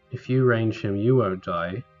 if you range him, you won't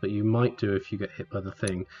die, but you might do if you get hit by the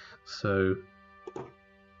thing. So...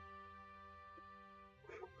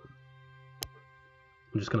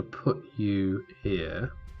 I'm just going to put you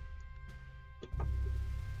here.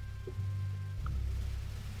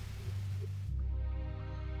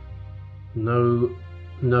 No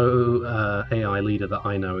AI leader that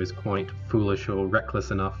I know is quite foolish or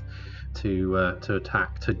reckless enough to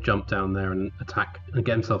attack, to jump down there and attack and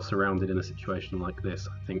get himself surrounded in a situation like this.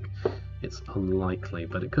 I think it's unlikely,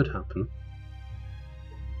 but it could happen.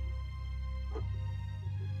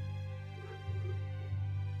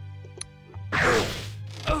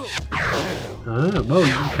 Oh,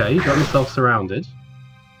 well, okay, got himself surrounded.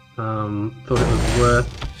 Thought it was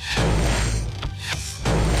worth...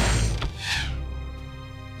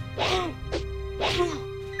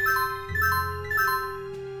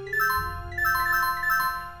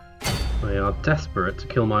 They are desperate to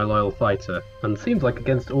kill my loyal fighter, and seems like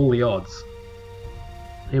against all the odds,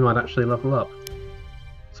 he might actually level up.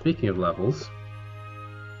 Speaking of levels...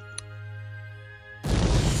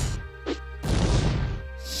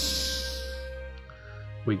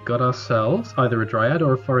 we got ourselves either a Dryad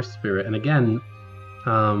or a Forest Spirit, and again,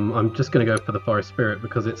 I'm just going to go for the Forest Spirit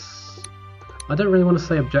because it's... I don't really want to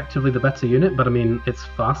say objectively the better unit, but I mean, it's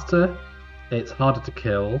faster, it's harder to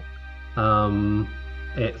kill,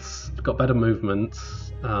 it's got better movement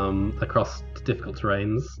across difficult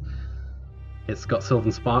terrains, it's got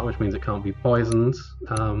Sylvan Spark, which means it can't be poisoned.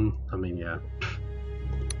 I mean, yeah,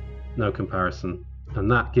 no comparison. And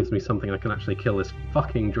that gives me something I can actually kill this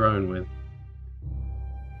fucking drone with.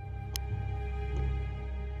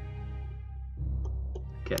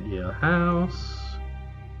 Get your house.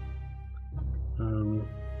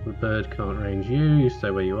 The bird can't range you, you stay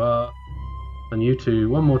where you are. And you two,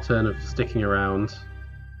 one more turn of sticking around.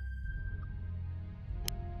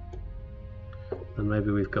 And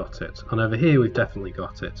maybe we've got it. And over here we've definitely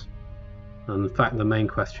got it. And in fact the main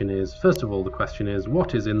question is, first of all the question is,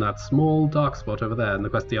 what is in that small dark spot over there? And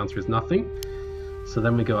the answer is nothing. So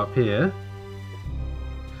then we go up here.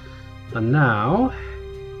 And now...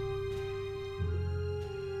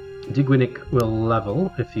 Digwinick will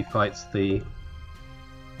level if he fights the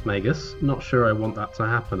Magus. Not sure I want that to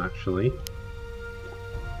happen actually.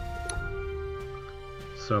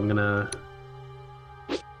 So I'm gonna...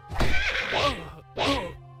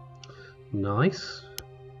 Nice.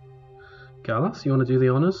 Galas, you want to do the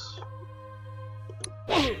honours?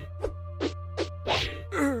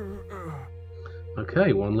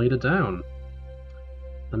 Okay, one leader down.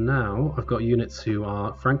 And now I've got units who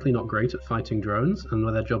are frankly not great at fighting drones, and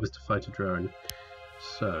their job is to fight a drone.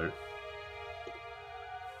 So...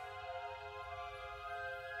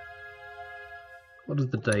 what does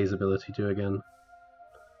the Daze ability do again?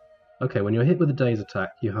 Okay, when you're hit with a Daze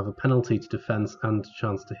attack, you have a penalty to defense and a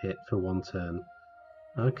chance to hit for one turn.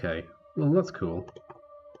 Okay, well that's cool.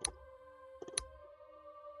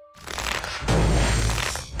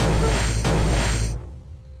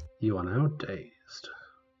 You are now dazed.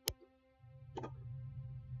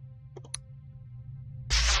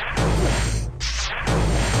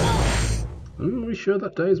 Are we sure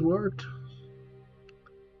that daze worked?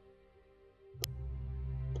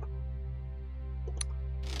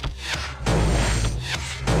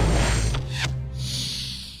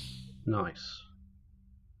 Nice.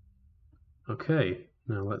 Okay,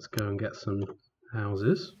 now let's go and get some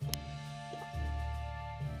houses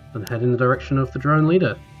and head in the direction of the drone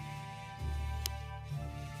leader.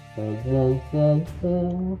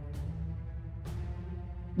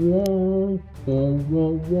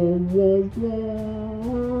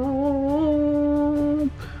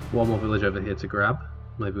 One more village over here to grab,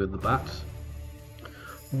 maybe with the bats.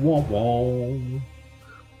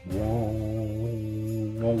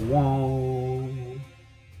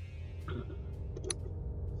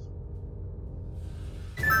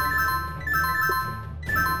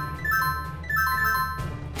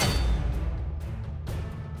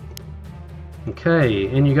 Okay,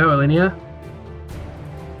 in you go, Alinea.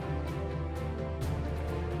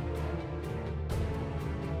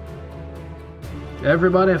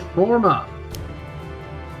 Everybody form up!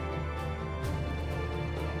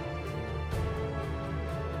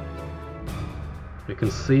 We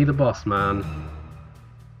can see the boss man.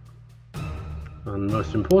 And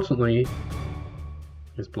most importantly,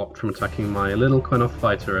 he's blocked from attacking my little Wesnoth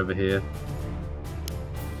fighter over here.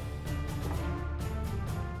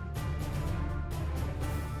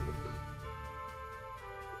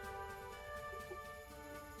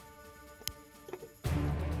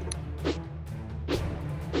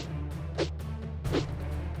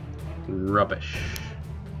 Rubbish.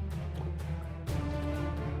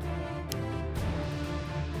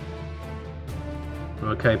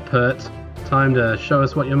 Okay, Pert, time to show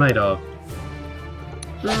us what you're made of.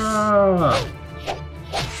 Ah!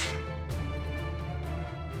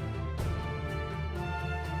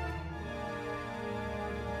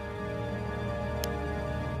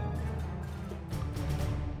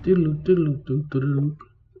 Doodle doodle doodle doodle.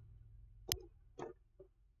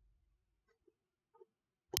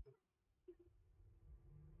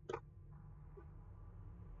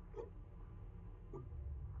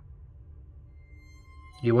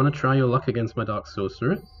 You want to try your luck against my Dark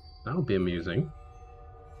Sorcerer? That would be amusing.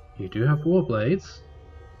 You do have Warblades.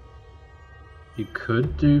 You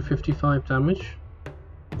could do 55 damage.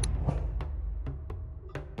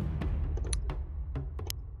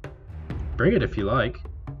 Bring it if you like.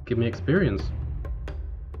 Give me experience.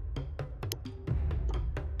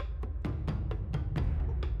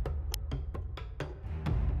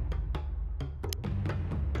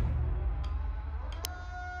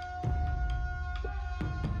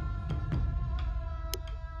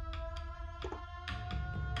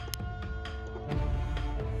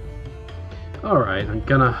 Alright, I'm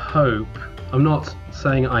gonna hope. I'm not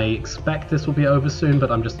saying I expect this will be over soon, but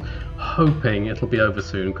I'm just hoping it'll be over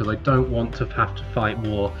soon, because I don't want to have to fight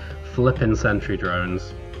more flippin' sentry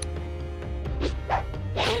drones.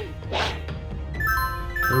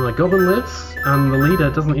 And my goblin lives, and the leader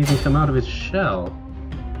doesn't even come out of his shell.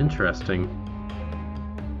 Interesting.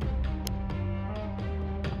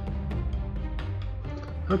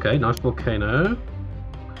 Okay, nice volcano.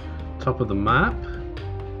 Top of the map.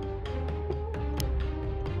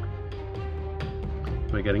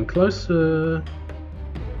 We're getting closer.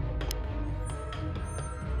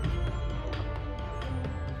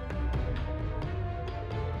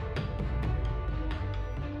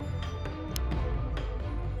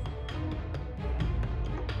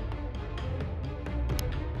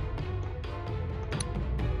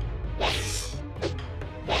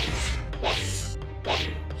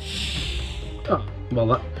 Oh, well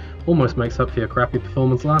that almost makes up for your crappy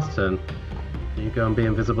performance last turn. You go and be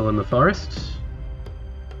invisible in the forest.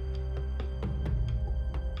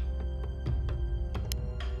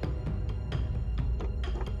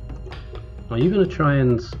 Are you going to try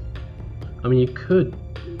and... I mean, you could...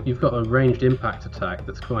 You've got a ranged impact attack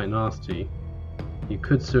that's quite nasty. You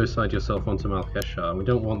could suicide yourself onto Malkeshar. We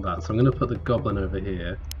don't want that, so I'm going to put the goblin over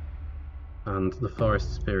here. And the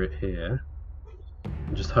forest spirit here.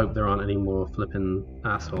 And just hope there aren't any more flippin'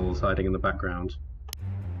 assholes hiding in the background.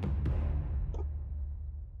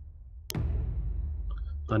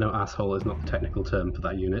 I know asshole is not the technical term for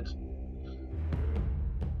that unit.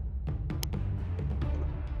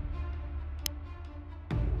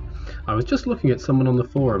 I was just looking at someone on the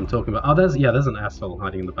forum talking about... Oh, there's an asshole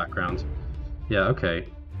hiding in the background. Yeah, okay.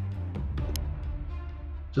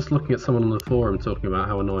 Just looking at someone on the forum talking about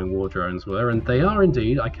how annoying war drones were, and they are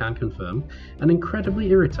indeed, I can confirm, an incredibly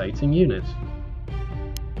irritating unit.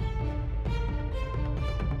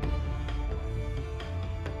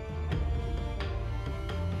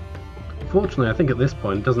 Fortunately, I think at this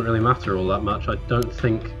point it doesn't really matter all that much. I don't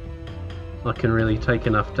think I can really take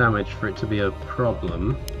enough damage for it to be a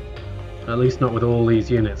problem. At least not with all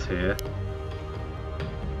these units here.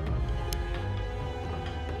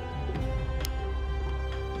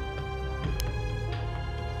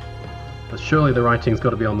 Surely the writing's got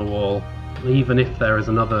to be on the wall, even if there is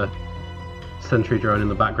another sentry drone in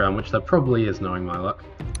the background, which there probably is, knowing my luck.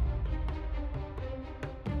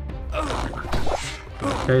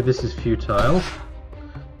 Okay, this is futile.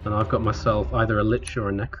 And I've got myself either a Lich or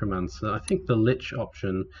a Necromancer. I think the Lich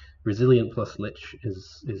option, Resilient plus Lich,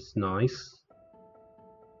 is nice.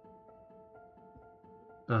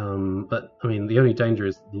 But, I mean, the only danger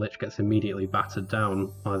is the Lich gets immediately battered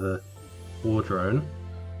down by the War Drone.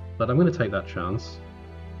 But I'm going to take that chance.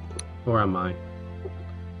 Or am I? I'm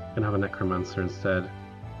going to have a Necromancer instead.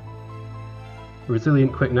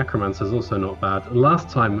 Resilient Quick Necromancer is also not bad. Last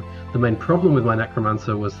time, the main problem with my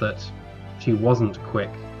Necromancer was that she wasn't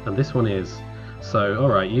quick, and this one is. So,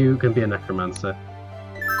 alright, you can be a Necromancer.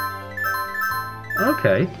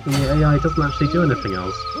 Okay, and the AI doesn't actually do anything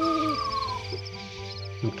else.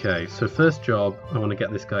 Okay, so first job, I want to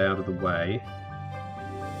get this guy out of the way.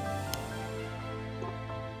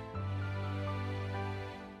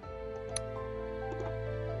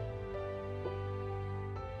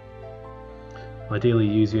 Ideally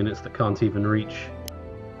use units that can't even reach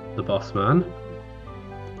the boss man.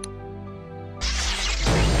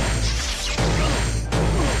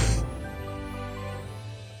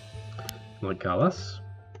 Like Gallus.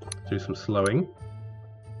 Do some slowing.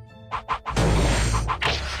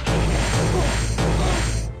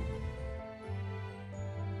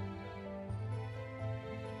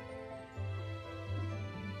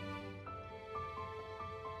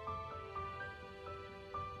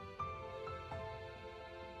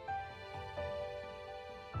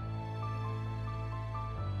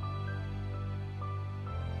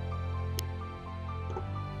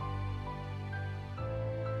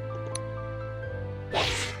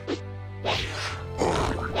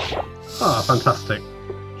 Ah, fantastic.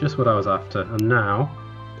 Just what I was after. And now...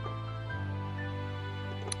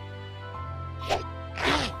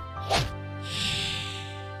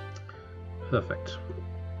 Perfect.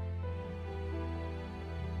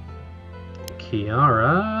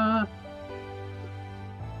 Kiara...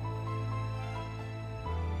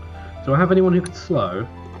 Do I have anyone who could slow?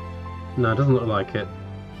 No, it doesn't look like it.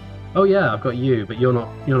 Oh yeah, I've got you, but you're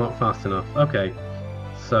not fast enough. Okay.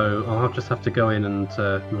 So I'll just have to go in and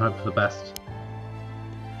hope for the best.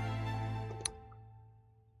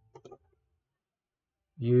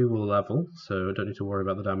 You will level, so I don't need to worry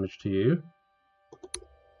about the damage to you.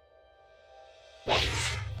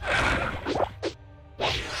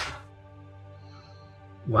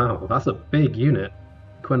 Wow, that's a big unit.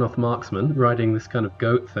 Wesnoth marksman riding this kind of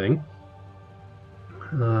goat thing.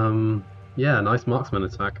 Yeah, nice marksman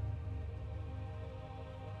attack.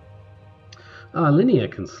 Linear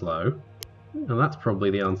can slow. And that's probably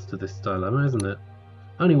the answer to this dilemma, isn't it?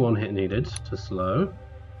 Only one hit needed to slow.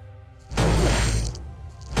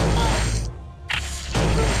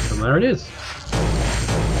 And there it is.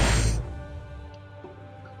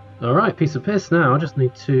 Alright, piece of piss now. I just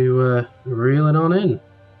need to reel it on in.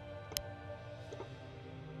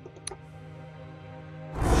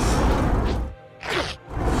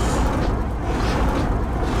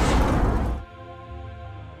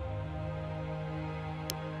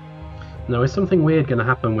 Now, is something weird going to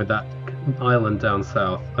happen with that island down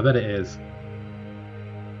south? I bet it is.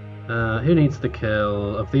 Who needs the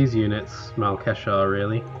kill of these units? Malkeshar,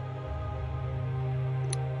 really.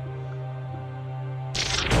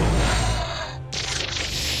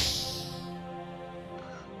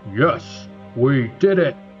 Yes, we did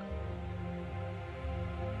it!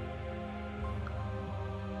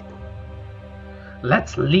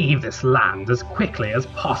 Let's leave this land as quickly as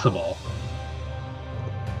possible.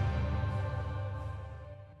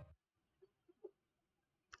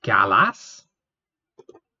 Gallas?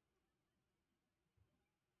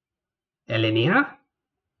 Elinia?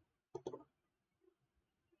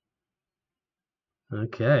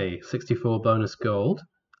 Okay, 64 bonus gold.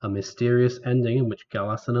 A mysterious ending in which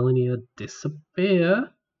Gallas and Elinia disappear.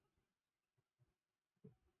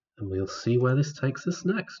 And we'll see where this takes us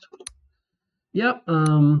next. Yep,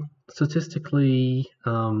 statistically,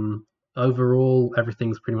 overall,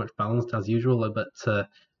 everything's pretty much balanced as usual, but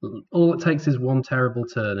all it takes is one terrible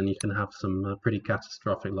turn and you can have some pretty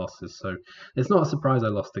catastrophic losses. So it's not a surprise I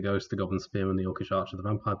lost the Ghost, the Goblin Spearman, the Orcish Archer, the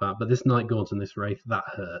Vampire Bat, but this Night Gaunt and this Wraith, that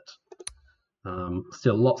hurt.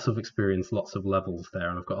 Still lots of experience, lots of levels there,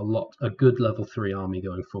 and I've got a good level 3 army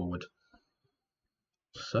going forward.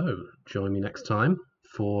 So, join me next time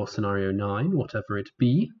for Scenario 9, whatever it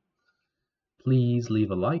be. Please leave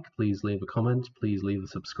a like, please leave a comment, please leave a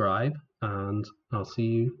subscribe, and I'll see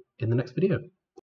you in the next video.